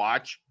kind of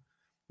watch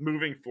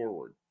moving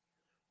forward.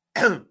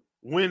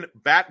 When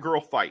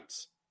Batgirl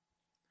fights,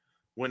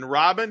 when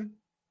Robin,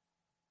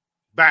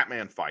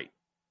 Batman fight,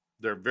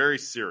 they're very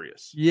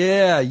serious.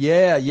 Yes.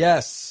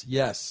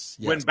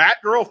 When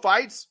Batgirl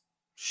fights,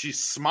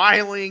 she's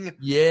smiling.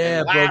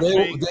 Yeah,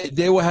 bro.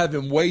 They were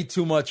having way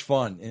too much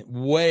fun.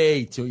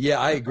 Way too. Yeah,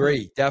 I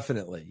agree.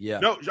 Definitely. Yeah.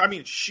 No, I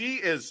mean she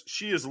is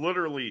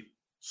literally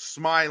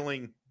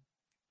smiling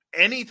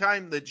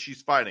anytime that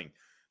she's fighting.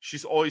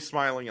 She's always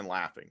smiling and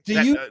laughing.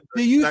 Do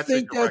you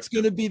think that's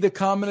going to be the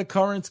common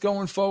occurrence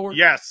going forward?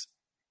 Yes.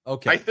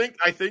 Okay. I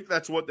think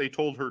that's what they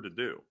told her to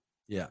do.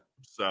 Yeah.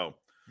 So.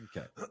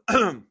 Okay.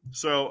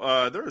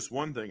 So there's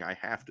one thing I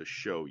have to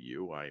show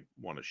you. I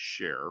want to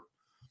share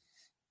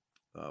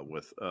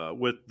with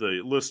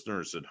the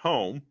listeners at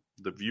home,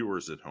 the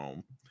viewers at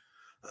home,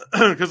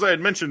 because I had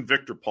mentioned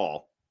Victor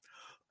Paul.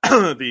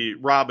 the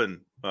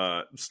Robin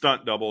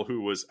stunt double,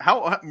 who was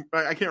I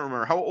can't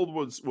remember how old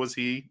was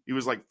he? He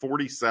was like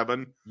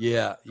 47.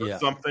 Yeah.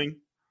 Something.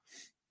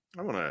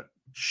 I want to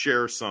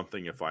share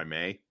something, if I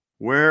may.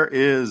 Where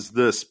is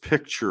this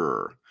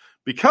picture?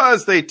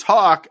 Because they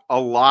talk a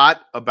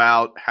lot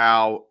about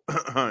how,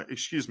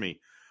 excuse me,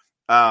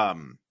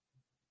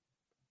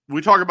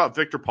 we talk about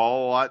Victor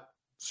Paul a lot.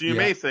 So you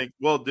may think,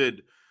 well,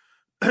 did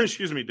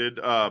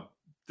Barbara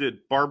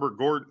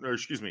Gordon, or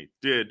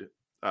did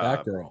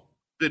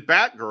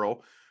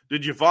Batgirl,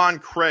 did Yvonne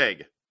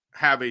Craig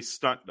have a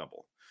stunt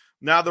double?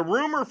 Now, the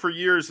rumor for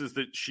years is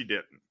that she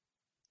didn't,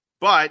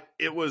 but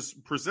it was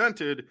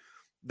presented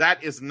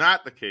that is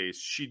not the case.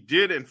 She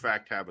did, in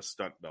fact, have a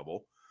stunt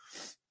double.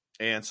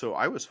 And so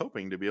I was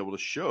hoping to be able to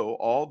show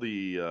all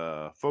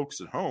the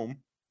folks at home.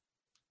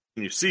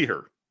 Can you see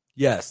her?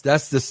 Yes,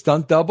 that's the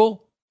stunt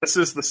double? This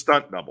is the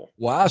stunt double.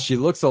 Wow, she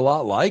looks a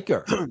lot like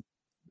her.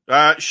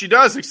 She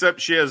does,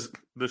 except she has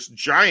this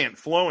giant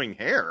flowing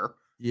hair.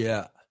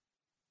 Yeah.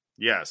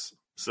 Yes.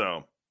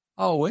 So.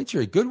 Oh,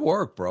 interesting. Good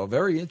work, bro.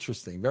 Very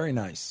interesting. Very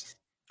nice.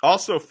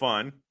 Also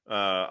fun,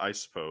 I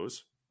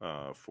suppose,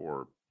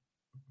 for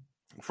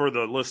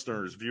the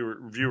listeners,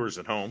 viewers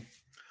at home.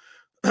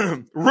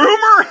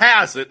 Rumor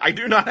has it, I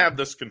do not have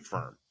this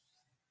confirmed,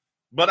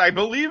 but I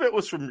believe it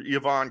was from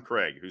Yvonne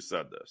Craig who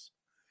said this.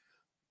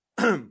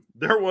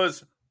 There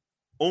was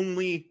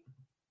only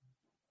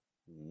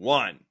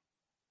one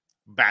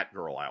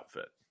Batgirl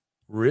outfit.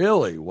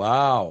 Really?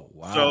 Wow.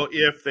 So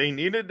if they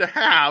needed to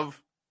have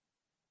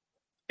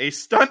a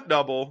stunt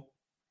double,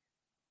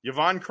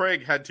 Yvonne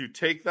Craig had to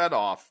take that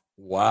off.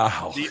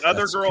 Wow. The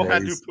other girl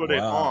had to put it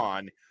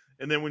on.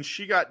 And then when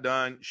she got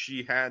done,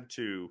 she had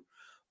to,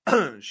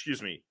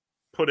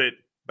 put it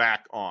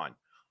back on.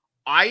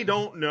 I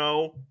don't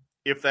know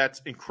if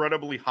that's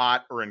incredibly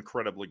hot or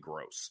incredibly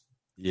gross.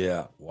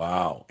 Yeah.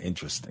 Wow.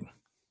 Interesting.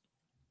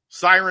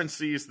 Siren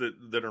sees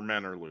that her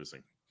men are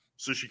losing.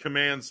 So she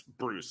commands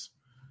Bruce,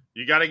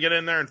 you got to get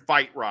in there and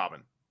fight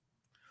Robin.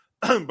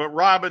 But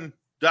Robin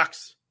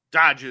ducks,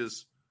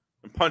 dodges,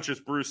 and punches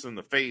Bruce in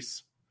the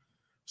face.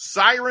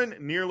 Siren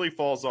nearly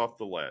falls off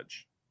the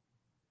ledge.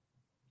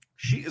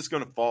 She is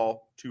going to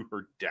fall to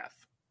her death.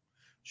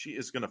 She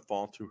is going to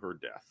fall to her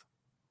death.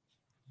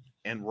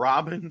 And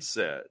Robin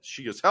says,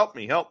 she goes, help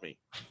me.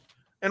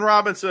 And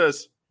Robin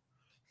says,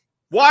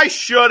 why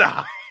should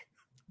I?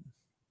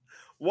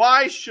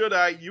 Why should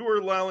I? You were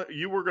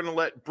going to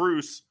let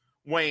Bruce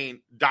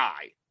Wayne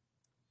die.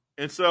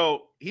 And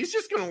so he's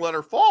just going to let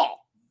her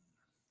fall.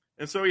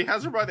 And so he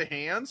has her by the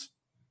hands.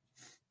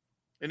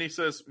 And he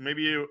says,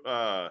 maybe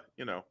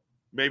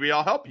maybe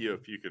I'll help you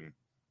if you can,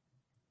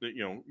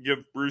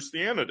 give Bruce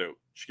the antidote.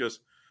 She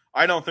goes,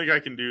 I don't think I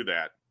can do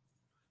that.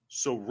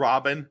 So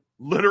Robin,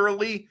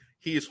 literally,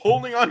 he is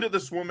holding onto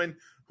this woman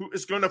who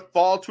is going to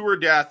fall to her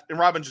death. And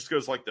Robin just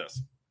goes like this.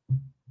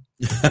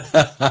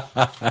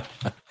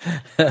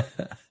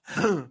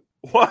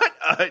 What?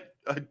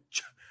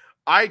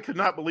 I could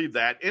not believe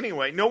that.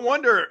 Anyway, no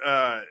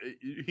wonder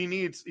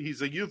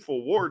he's a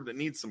youthful ward that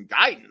needs some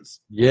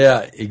guidance.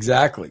 Yeah,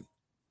 exactly.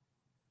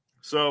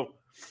 So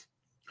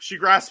she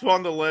grasps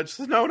on the ledge,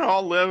 says, no,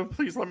 I'll live.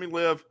 Please let me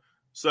live.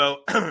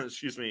 So,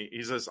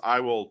 he says, I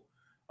will.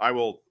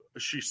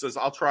 She says,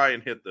 I'll try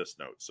and hit this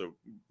note. So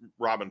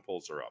Robin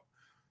pulls her up.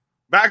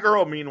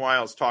 Batgirl,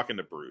 meanwhile, is talking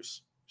to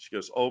Bruce. She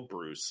goes, oh,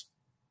 Bruce,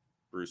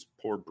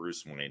 poor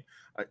Bruce Wayne.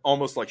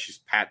 Almost like she's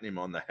patting him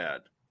on the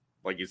head,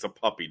 like he's a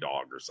puppy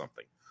dog or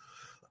something.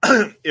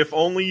 If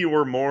only you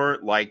were more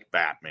like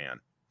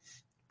Batman.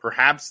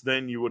 Perhaps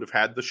then you would have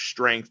had the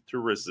strength to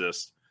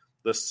resist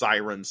the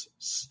Siren's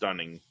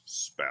stunning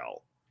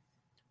spell.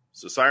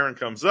 So Siren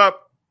comes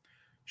up.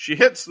 She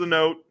hits the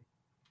note.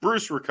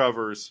 Bruce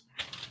recovers.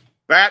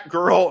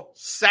 Batgirl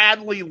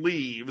sadly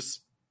leaves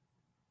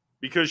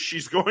because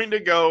she's going to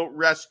go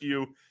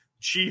rescue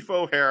Chief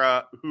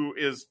O'Hara, who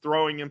is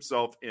throwing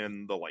himself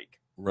in the lake.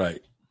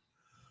 Right.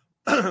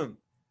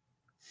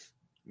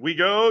 We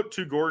go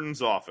to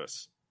Gordon's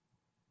office.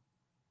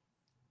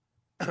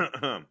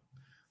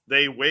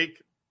 They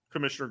wake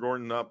Commissioner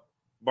Gordon up.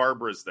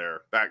 Barbara's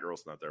there.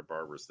 Batgirl's not there.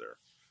 Barbara's there.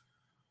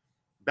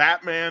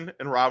 Batman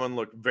and Robin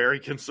look very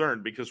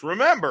concerned because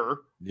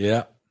remember,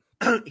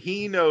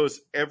 he knows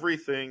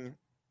everything.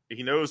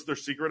 He knows their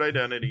secret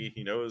identity.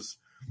 He knows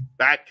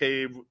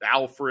Batcave,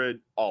 Alfred,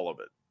 all of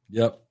it.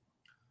 Yep.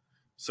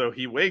 So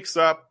he wakes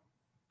up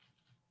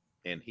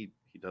and he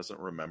doesn't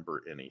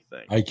remember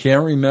anything. I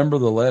can't remember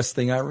the last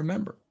thing I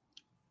remember.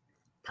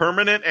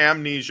 Permanent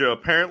amnesia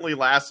apparently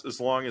lasts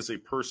as long as a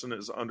person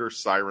is under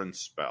Siren's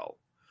spell.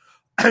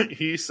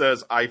 He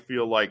says, I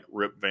feel like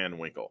Rip Van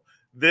Winkle.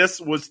 This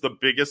was the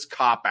biggest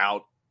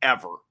cop-out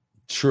ever.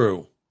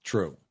 True.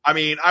 I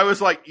mean, I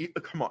was like,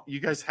 come on, you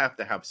guys have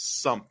to have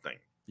something.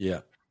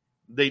 Yeah.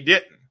 They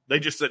didn't. They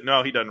just said,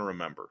 no, he doesn't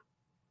remember.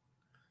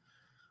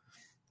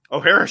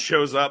 O'Hara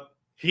shows up.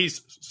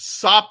 He's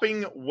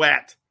sopping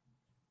wet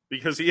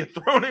because he had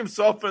thrown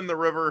himself in the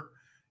river.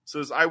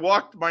 Says, I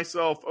walked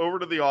myself over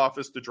to the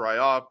office to dry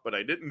off, but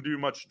I didn't do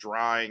much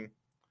drying.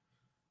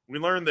 We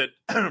learn that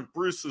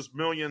Bruce's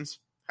millions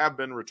have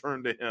been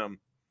returned to him.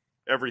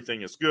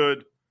 Everything is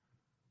good.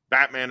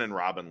 Batman and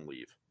Robin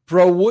leave.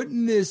 Bro,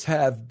 wouldn't this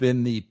have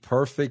been the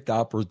perfect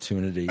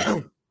opportunity?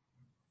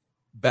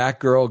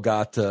 Batgirl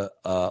got to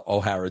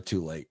O'Hara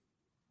too late.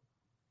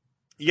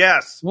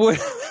 Yes.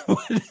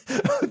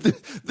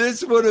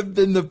 This would have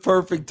been the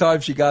perfect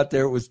time she got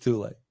there. It was too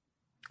late.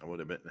 That would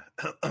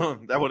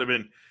have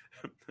been.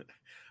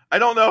 I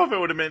don't know if it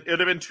would have been. It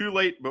would have been too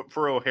late, but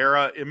for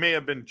O'Hara, it may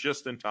have been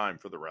just in time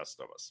for the rest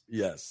of us.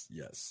 Yes.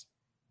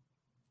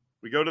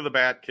 We go to the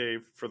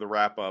Batcave for the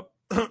wrap up.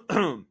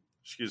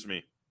 Excuse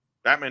me.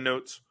 Batman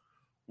notes,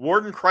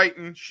 Warden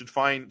Crichton should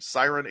find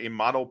Siren a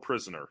model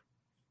prisoner.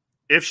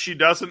 If she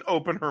doesn't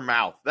open her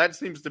mouth, that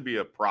seems to be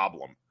a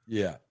problem.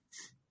 Yeah.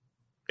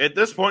 At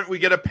this point, we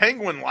get a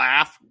penguin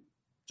laugh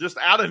just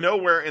out of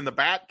nowhere in the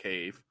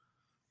Batcave.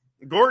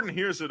 Gordon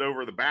hears it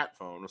over the bat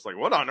phone. It's like,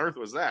 what on earth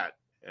was that?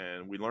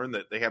 And we learn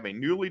that they have a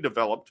newly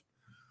developed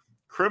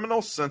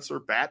criminal sensor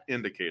bat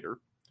indicator,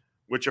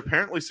 which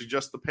apparently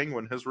suggests the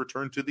penguin has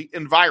returned to the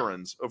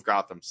environs of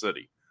Gotham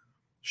City.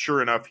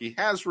 Sure enough, he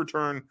has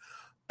returned.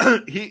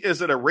 He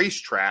is at a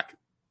racetrack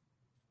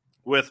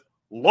with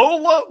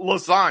Lola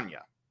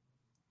Lasagna.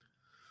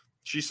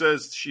 She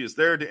says she is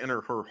there to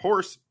enter her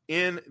horse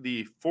in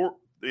the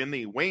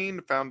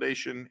Wayne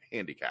Foundation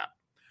handicap,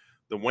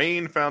 the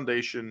Wayne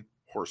Foundation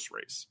horse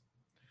race.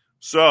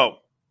 So,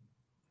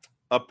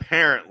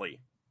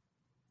 apparently,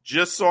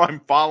 just so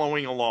I'm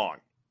following along,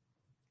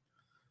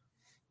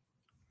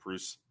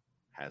 Bruce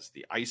has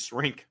the ice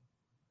rink.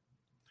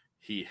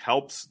 He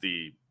helps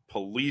the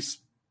police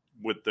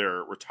with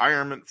their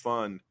retirement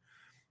fund.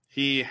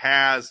 He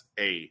has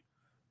a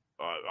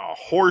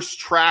horse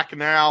track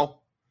now.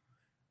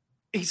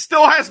 He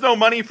still has no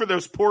money for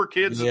those poor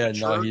kids. Yeah, at the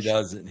church. no, he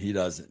doesn't. He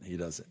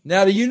doesn't.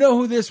 Now, do you know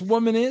who this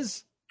woman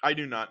is? I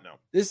do not know.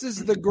 This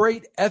is the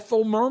great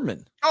Ethel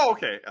Merman. Oh,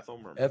 okay, Ethel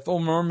Merman. Ethel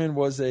Merman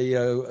was a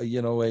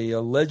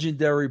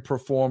legendary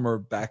performer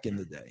back in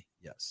the day.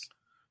 Yes.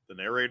 The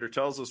narrator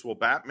tells us, will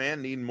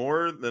Batman need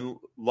more than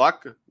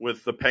luck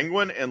with the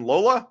Penguin and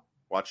Lola?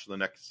 Watch the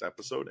next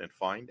episode and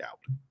find out.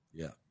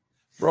 Yeah.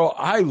 Bro,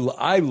 I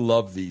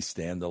love these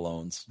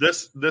standalones.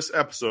 This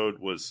episode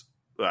was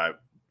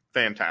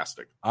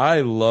fantastic.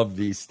 I love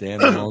these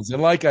standalones.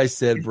 And like I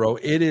said, bro,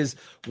 it is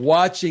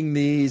watching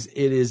these,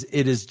 it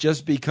is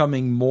just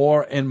becoming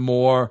more and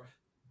more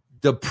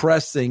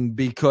depressing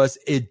because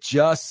it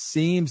just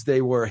seems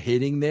they were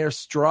hitting their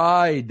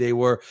stride. They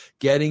were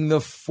getting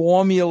the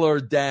formula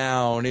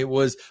down. It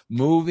was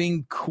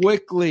moving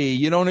quickly.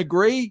 You don't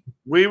agree?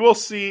 We will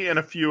see in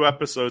a few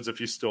episodes if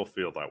you still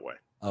feel that way.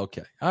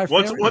 Okay. All right,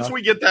 once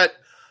we get that,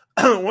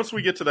 once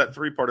we get to that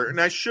 3-parter,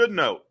 and I should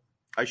note,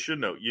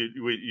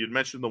 you'd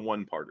mentioned the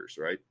 1-parters,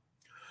 right?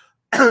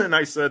 And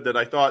I said that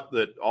I thought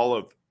that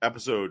all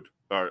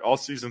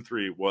season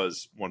 3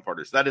 was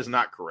 1-parters. That is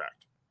not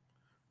correct.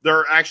 There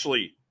are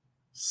actually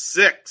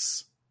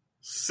 6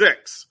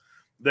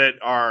 that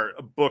are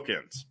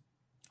bookends.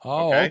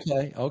 Oh,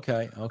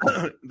 okay.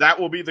 That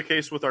will be the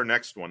case with our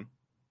next one.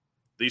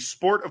 The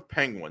Sport of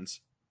Penguins.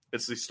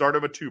 It's the start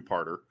of a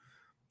 2-parter.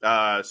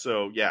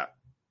 So, yeah,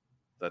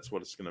 that's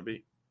what it's going to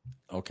be.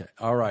 Okay.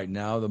 All right.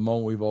 Now the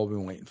moment we've all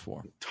been waiting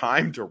for.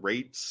 Time to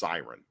rate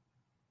Siren.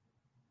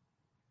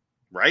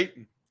 Right?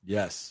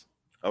 Yes.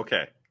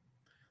 Okay.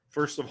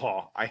 First of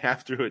all, I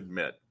have to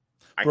admit.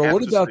 Bro,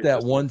 what about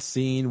that one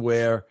scene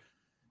where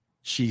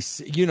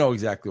you know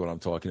exactly what I'm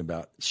talking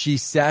about. She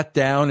sat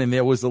down and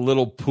there was a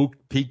little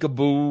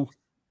peekaboo.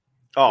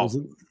 Oh,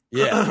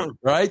 yeah.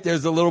 Right.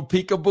 There's a little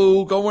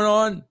peekaboo going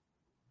on.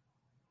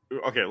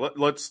 Okay.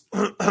 Let's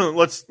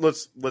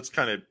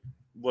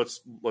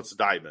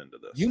dive into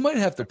this. You might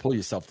have to pull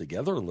yourself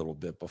together a little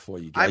bit before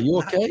you go. Are you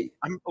okay?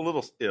 I'm a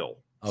little ill.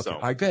 Okay. So.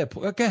 All right, go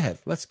ahead.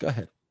 Let's go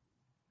ahead.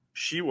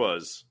 She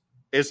was,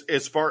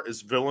 as far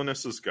as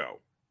villainesses go,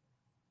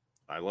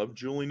 I love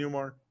Julie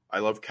Newmar. I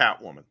love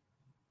Catwoman.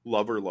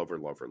 Love her.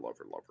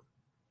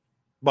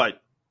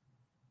 But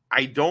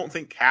I don't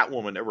think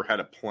Catwoman ever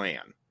had a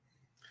plan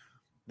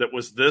that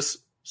was this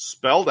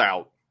spelled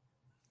out.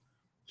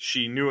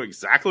 She knew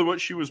exactly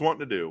what she was wanting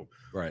to do.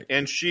 Right.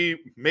 And she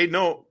made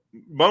no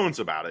bones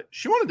about it.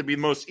 She wanted to be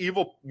the most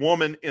evil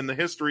woman in the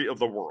history of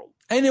the world.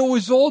 And it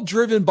was all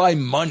driven by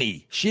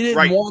money. She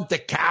didn't want the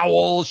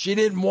cowl. She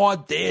didn't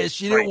want this.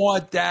 She didn't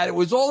want that. It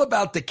was all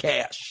about the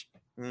cash.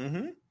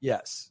 Mm-hmm.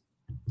 Yes.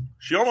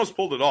 She almost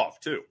pulled it off,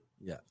 too.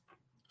 Yeah.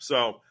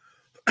 So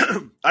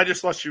I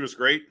just thought she was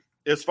great.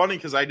 It's funny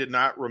because I did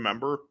not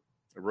remember,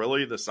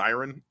 really, the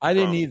Siren. I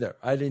didn't either.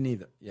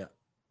 Yeah.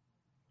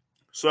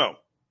 So,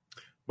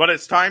 but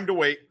it's time to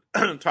wait.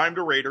 Time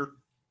to rate her.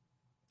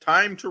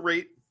 Time to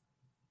rate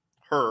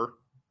her.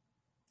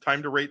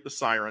 Time to rate the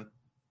Siren.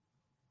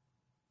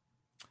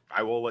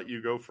 I will let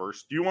you go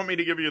first. Do you want me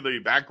to give you the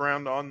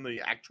background on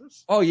the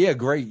actress? Oh, yeah,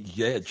 great.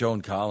 Yeah,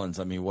 Joan Collins.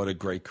 I mean, what a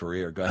great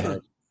career. Go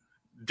ahead.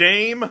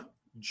 Dame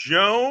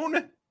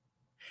Joan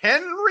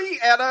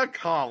Henrietta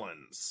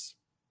Collins.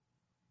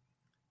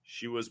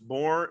 She was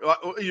born,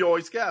 you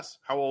always guess,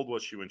 how old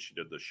was she when she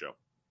did this show?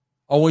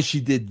 Oh, when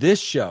she did this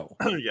show.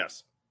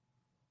 Yes.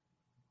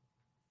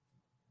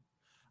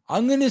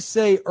 I'm going to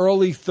say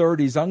early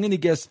 30s. I'm going to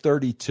guess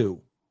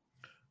 32.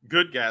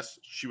 Good guess.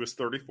 She was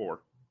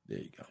 34. There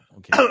you go.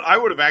 Okay. I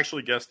would have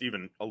actually guessed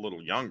even a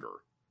little younger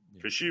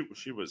because she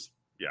was,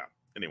 yeah.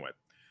 Anyway,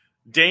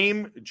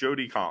 Dame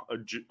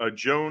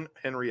Joan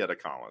Henrietta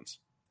Collins,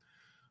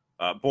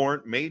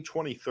 born May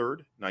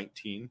 23rd,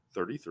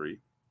 1933.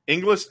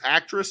 English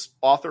actress,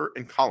 author,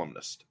 and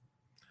columnist.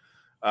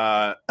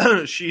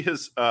 She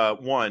has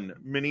won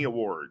many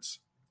awards,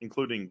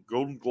 including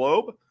Golden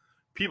Globe,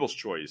 People's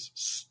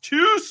Choice,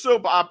 2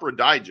 Soap Opera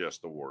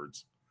Digest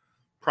Awards,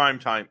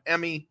 Primetime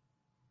Emmy.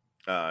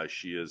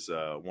 She is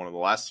one of the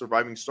last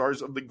surviving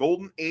stars of the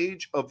golden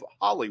age of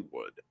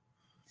Hollywood.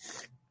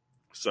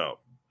 So,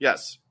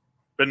 yes,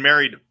 been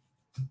married.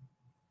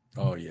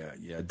 Oh,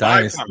 yeah.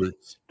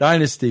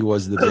 Dynasty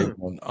was the big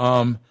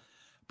one.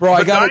 Bro,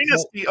 I got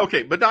Dynasty.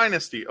 Okay, but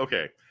Dynasty.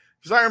 Okay,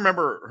 because I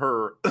remember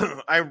her.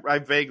 I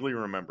vaguely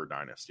remember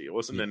Dynasty. It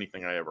wasn't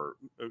anything I ever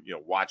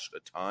watched a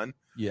ton.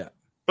 Yeah,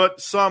 but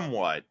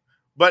somewhat.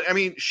 But I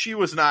mean, she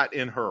was not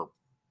in her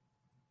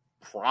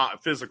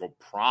physical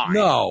prime.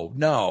 No.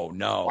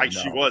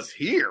 She was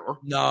here.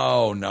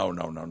 No.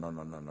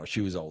 She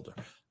was older.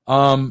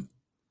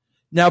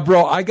 Now,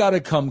 bro, I gotta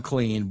come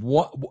clean.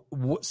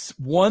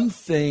 One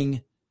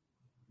thing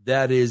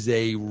that is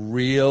a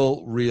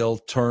real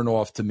turn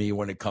off to me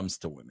when it comes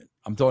to women.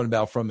 I'm talking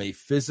about from a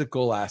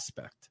physical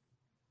aspect.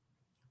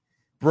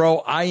 Bro,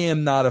 I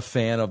am not a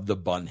fan of the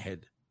bun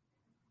head.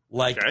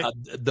 Like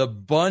the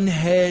bun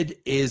head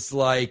is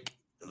like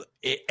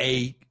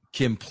a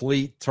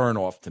complete turn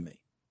off to me.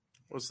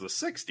 It was the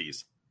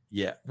 60s.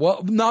 Yeah.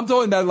 Well, no, I'm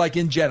talking about like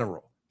in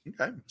general.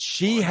 Okay.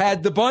 She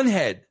had the bun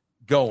head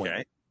going.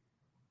 Okay.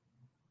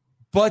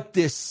 But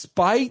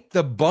despite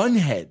the bun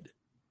head,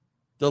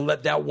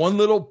 that one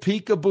little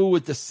peekaboo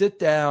with the sit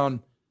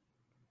down.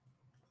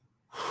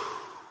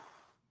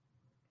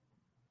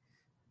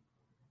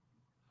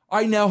 All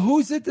right, now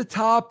who's at the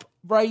top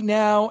right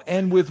now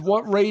and with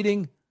what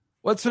rating?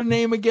 What's her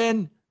name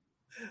again?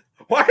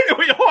 Why do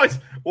we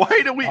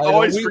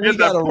always forget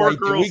that poor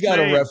girl's name? We got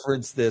to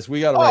reference this.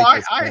 We got to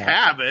I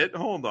have it.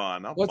 Hold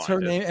on. What's her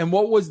name? And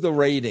what was the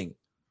rating?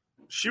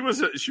 She was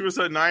a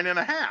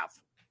 9.5.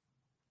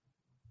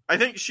 I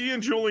think she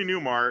and Julie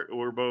Newmar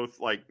were both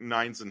like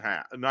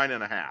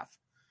 9.5.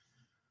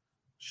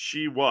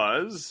 She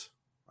was.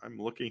 I'm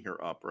looking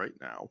her up right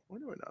now. Why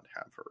do I not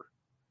have her?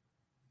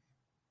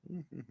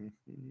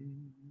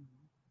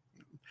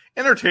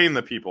 Entertain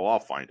the people. I'll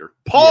find her.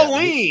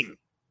 Pauline.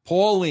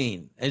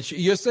 And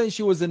you're saying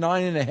she was a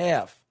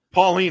 9.5.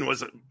 Pauline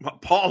was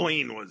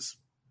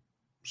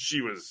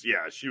she was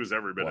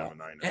every bit of a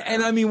 9.5.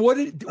 And I mean, what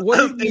did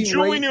we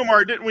Julie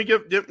Newmar, didn't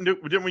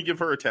we give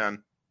her a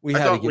 10? We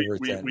had to give her a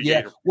 10.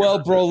 Yeah. Well,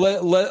 bro,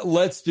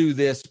 let's do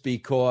this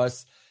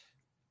because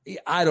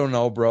I don't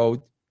know,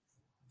 bro.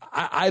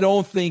 I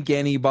don't think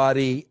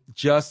anybody,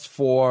 just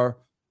for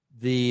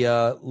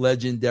the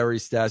legendary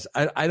stats,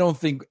 I don't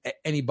think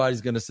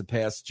anybody's going to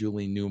surpass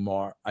Julie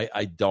Newmar.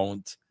 I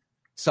don't.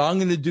 So I'm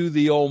going to do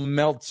the old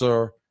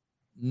Meltzer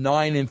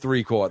 9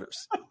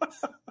 3/4.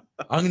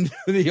 I'm going to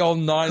do the old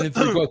 9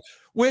 3/4,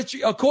 which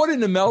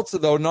according to Meltzer,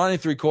 though, 9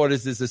 3/4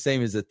 is the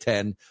same as a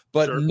 10.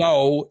 But sure.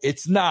 No,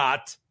 it's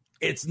not.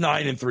 It's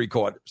 9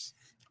 3/4.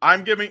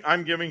 I'm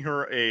giving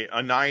her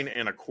a 9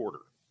 1/4.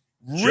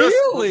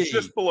 Really?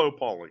 Just below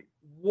Pauline.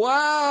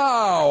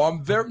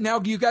 Wow.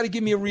 Now you got to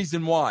give me a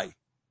reason why.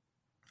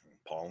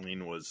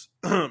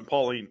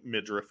 Pauline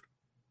midriff.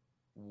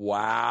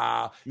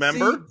 Wow.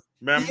 Remember?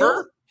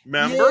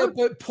 Yeah,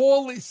 but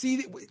Pauline,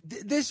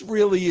 this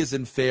really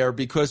isn't fair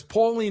because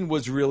Pauline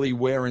was really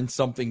wearing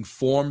something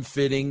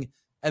form-fitting,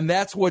 and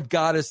that's what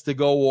got us to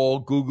go all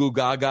goo-goo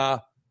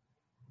gaga.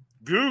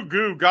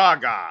 Goo-goo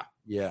gaga.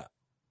 Yeah.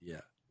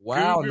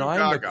 Wow, goo-goo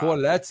 9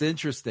 1/4. That's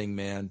interesting,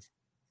 man.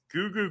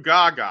 Goo-goo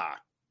gaga.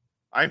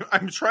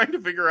 I'm trying to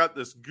figure out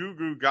this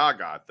goo-goo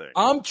gaga thing.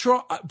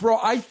 Bro,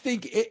 I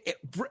think,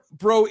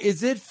 bro,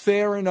 is it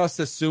fair in us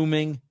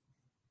assuming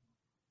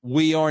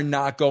we are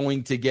not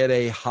going to get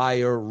a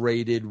higher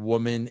rated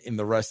woman in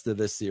the rest of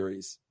the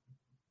series?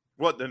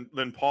 What,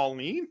 than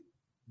Pauline?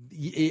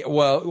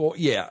 Well,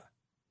 yeah.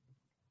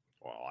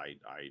 Well,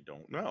 I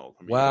don't know.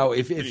 I mean, wow,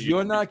 if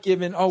you're not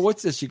giving,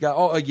 what's this? You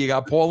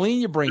got Pauline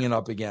you're bringing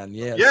up again.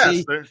 Yeah.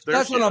 Yes, see,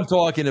 that's what I'm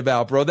talking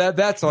about, bro.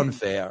 That's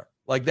unfair.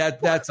 Like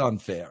that's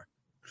unfair.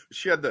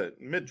 She had the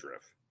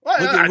midriff.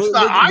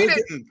 I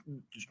didn't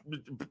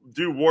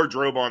do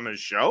wardrobe on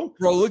this show.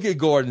 Bro, look at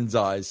Gordon's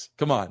eyes.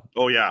 Come on.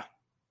 Oh, yeah.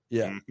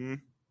 Yeah. Mm-hmm.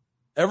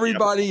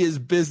 Everybody is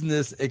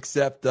business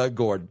except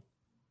Gordon.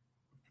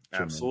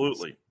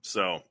 Absolutely.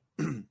 So,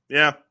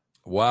 yeah.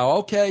 Wow.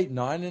 Okay.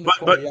 9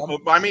 1/4.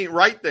 But I mean,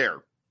 right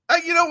there.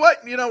 You know what?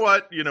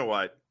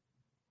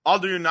 I'll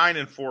do 9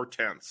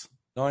 4/10.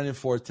 9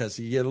 4/10.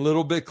 So you get a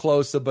little bit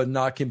closer, but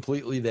not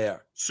completely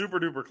there. Super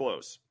duper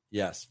close.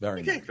 Yes.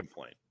 Very nice. You can't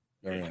complain.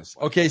 Very nice.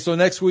 Okay. So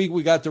next week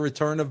we got the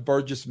return of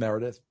Burgess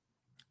Meredith.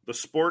 The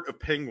Sport of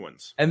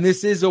Penguins. And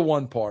this is a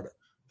one-parter.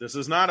 This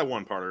is not a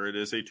one-parter. It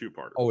is a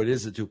two-parter. Oh, it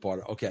is a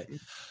two-parter. Okay.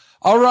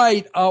 All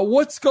right.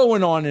 What's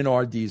going on in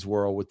RD's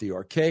world with the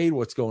arcade?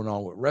 What's going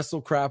on with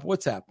WrestleCrap?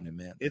 What's happening,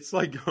 man? It's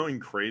like going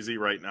crazy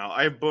right now.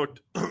 I have booked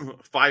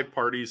 5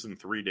 parties in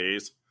 3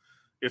 days.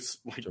 It's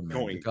like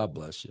going God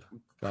bless you.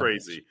 God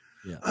crazy.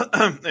 Bless you.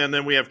 Yeah. And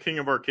then we have King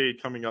of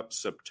Arcade coming up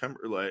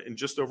in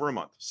just over a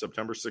month,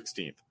 September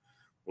 16th.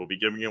 We'll be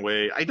giving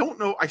away. I don't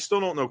know. I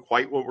still don't know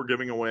quite what we're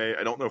giving away.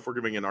 I don't know if we're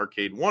giving an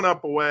arcade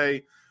 1-up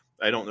away.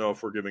 I don't know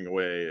if we're giving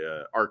away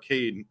an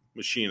arcade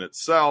machine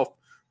itself.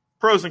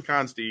 Pros and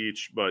cons to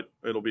each, but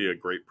it'll be a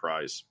great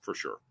prize for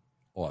sure.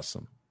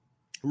 Awesome.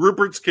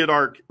 Rupert's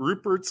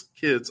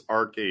Kids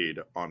Arcade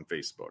on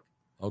Facebook.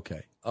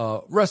 Okay.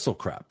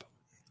 WrestleCrap.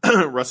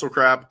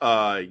 WrestleCrap.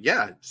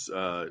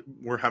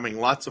 We're having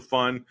lots of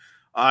fun.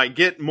 I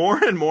get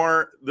more and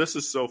more. This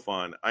is so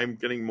fun. I'm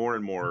getting more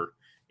and more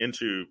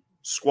into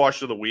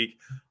Squash of the Week.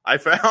 I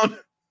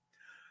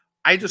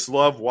just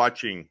love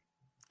watching.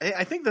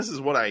 I think this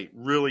is what I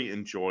really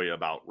enjoy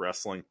about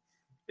wrestling,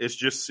 is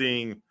just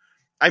seeing.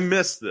 I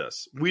miss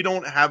this. We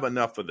don't have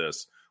enough of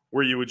this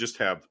where you would just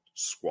have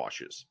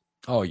squashes.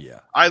 Oh,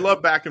 yeah. I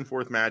love back and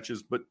forth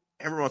matches, but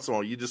every once in a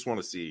while, you just want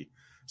to see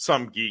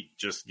some geek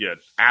just get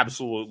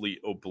absolutely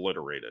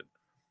obliterated.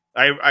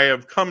 I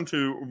have come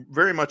to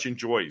very much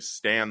enjoy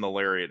Stan the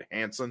Lariat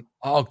Hansen.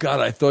 Oh, God,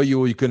 I thought you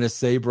were going to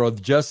say, bro,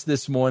 just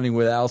this morning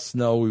with Al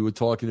Snow, we were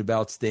talking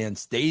about Stan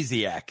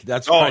Stasiak.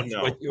 That's what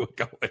you were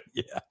going.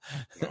 Yeah.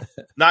 No.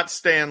 Not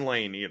Stan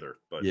Lane either.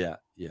 But yeah.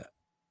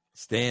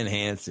 Stan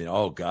Hansen.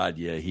 Oh, God,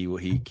 yeah,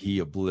 he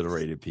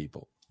obliterated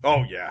people.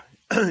 Oh, yeah.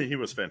 He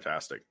was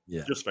fantastic.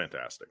 Yeah. Just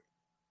fantastic.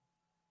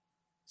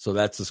 So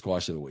that's the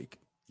Squash of the Week.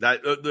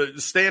 That the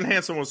Stan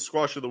Hansen was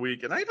Squash of the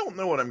Week, and I don't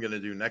know what I'm going to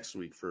do next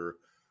week for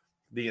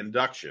the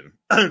induction.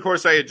 Of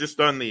course, I had just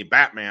done the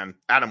Batman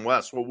Adam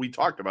West, what we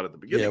talked about at the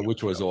beginning. Yeah,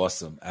 which was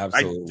awesome.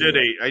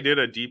 Absolutely. I did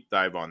a deep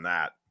dive on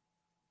that.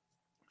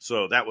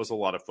 So that was a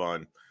lot of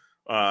fun.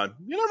 You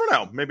never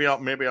know. Maybe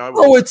I will.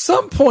 Oh, at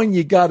some point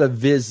you got to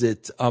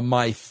visit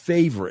my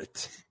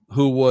favorite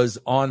who was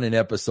on an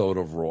episode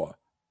of Raw.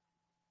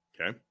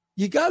 Okay.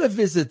 You got to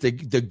visit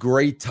the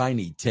great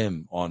Tiny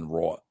Tim on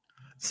Raw.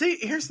 See,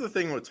 here's the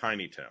thing with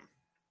Tiny Tim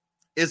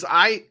is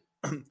I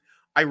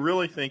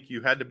really think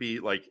you had to be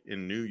like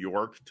in New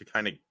York to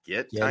kind of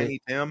get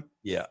Tiny Tim.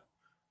 Yeah.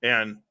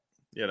 And,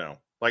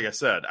 like I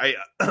said,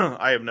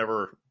 I have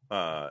never,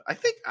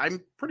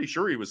 I'm pretty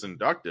sure he was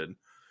inducted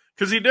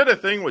because he did a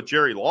thing with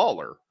Jerry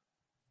Lawler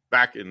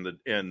back in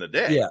the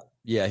day. Yeah.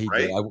 Yeah, he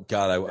did.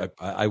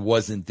 I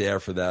wasn't there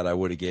for that. I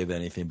would have gave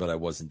anything, but I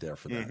wasn't there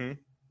for that. Mm-hmm.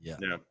 Yeah.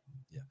 Yeah.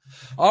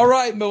 All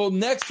right, well,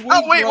 next week.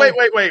 Oh, wait.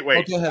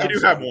 Oh, I do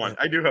have one.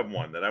 I do have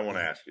one that I want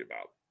to ask you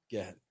about. Go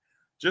ahead.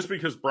 Just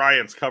because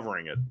Brian's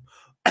covering it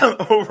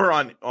over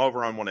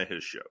on one of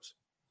his shows.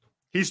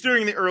 He's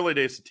doing the early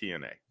days of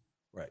TNA.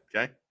 Right.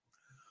 Okay.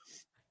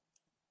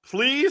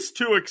 Please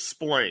to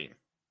explain.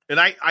 And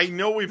I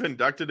know we've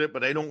inducted it,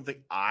 but I don't think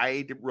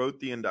I wrote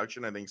the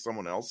induction. I think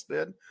someone else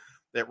did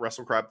at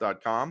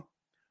WrestleCrap.com.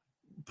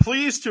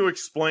 Please to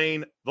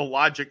explain the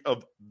logic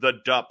of the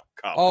Dup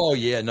Cup. Oh,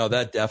 yeah. No,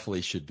 that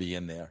definitely should be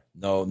in there.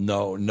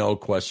 No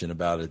question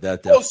about it.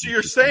 That definitely so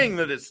you're saying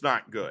that it's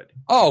not good?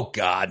 Oh,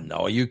 God, no.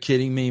 Are you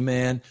kidding me,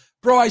 man?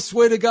 Bro, I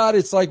swear to God,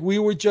 it's like we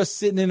were just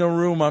sitting in a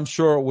room. I'm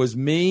sure it was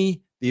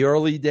me, the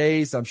early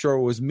days. I'm sure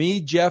it was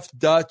me, Jeff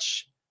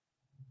Dutch.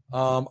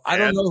 I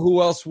don't know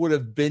who else would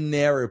have been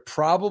there. It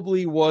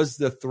probably was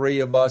the three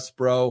of us,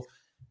 bro.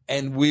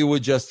 And we were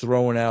just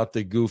throwing out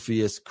the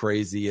goofiest,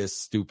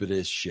 craziest,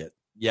 stupidest shit.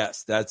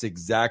 Yes, that's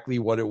exactly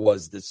what it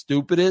was. The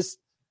stupidest,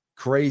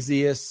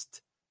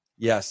 craziest.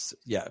 Yes.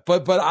 Yeah.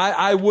 But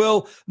I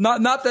will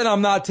not that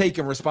I'm not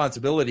taking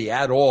responsibility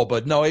at all,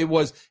 but no, it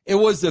was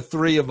the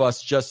three of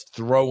us just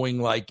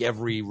throwing like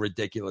every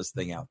ridiculous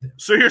thing out there.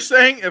 So you're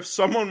saying if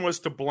someone was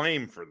to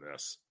blame for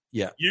this,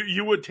 yeah,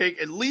 you would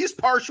take at least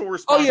partial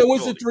responsibility. Oh yeah, it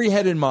was a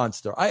three-headed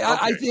monster.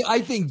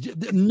 I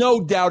think no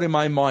doubt in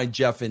my mind,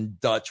 Jeff and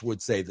Dutch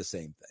would say the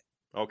same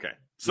thing. Okay.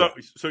 So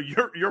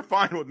you're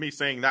fine with me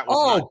saying that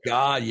was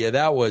God, yeah,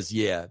 that was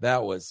yeah.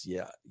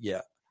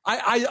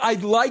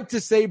 I'd like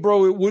to say,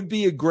 bro, it would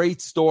be a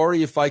great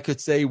story if I could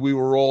say we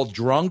were all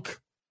drunk,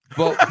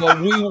 but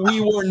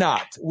we were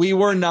not. We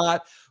were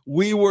not.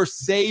 We were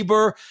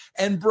sober,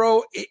 and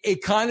bro,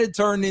 it kind of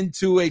turned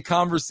into a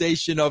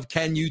conversation of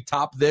can you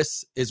top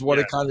this? Is what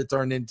it kind of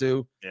turned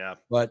into. Yeah,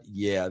 but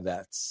yeah,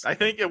 that's. I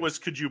think it was.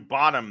 Could you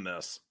bottom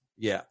this?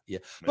 Yeah.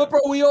 But, bro,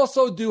 we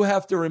also do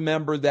have to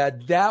remember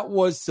that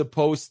was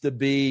supposed to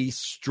be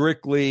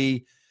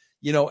strictly,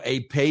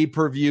 a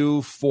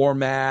pay-per-view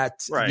format,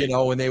 right.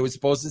 And they were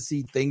supposed to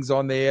see things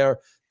on there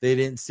they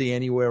didn't see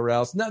anywhere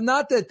else.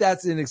 Not that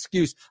that's an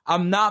excuse.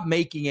 I'm not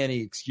making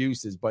any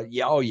excuses, but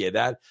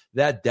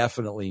that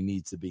definitely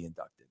needs to be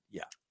inducted.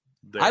 Yeah.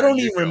 I don't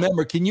even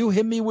remember. Can you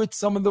hit me with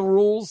some of the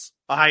rules?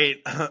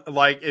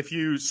 If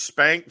you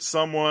spanked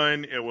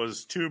someone, it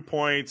was 2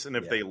 points, and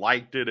if they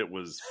liked it, it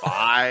was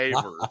 5.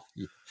 Or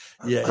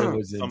yeah, it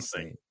was something.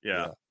 insane.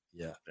 Yeah.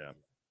 Yeah.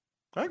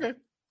 Okay.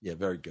 Yeah,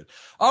 very good.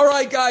 All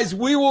right, guys,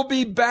 we will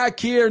be back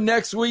here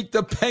next week.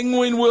 The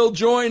Penguin will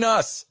join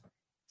us.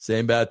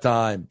 Same bad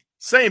time.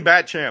 Same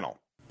bat channel.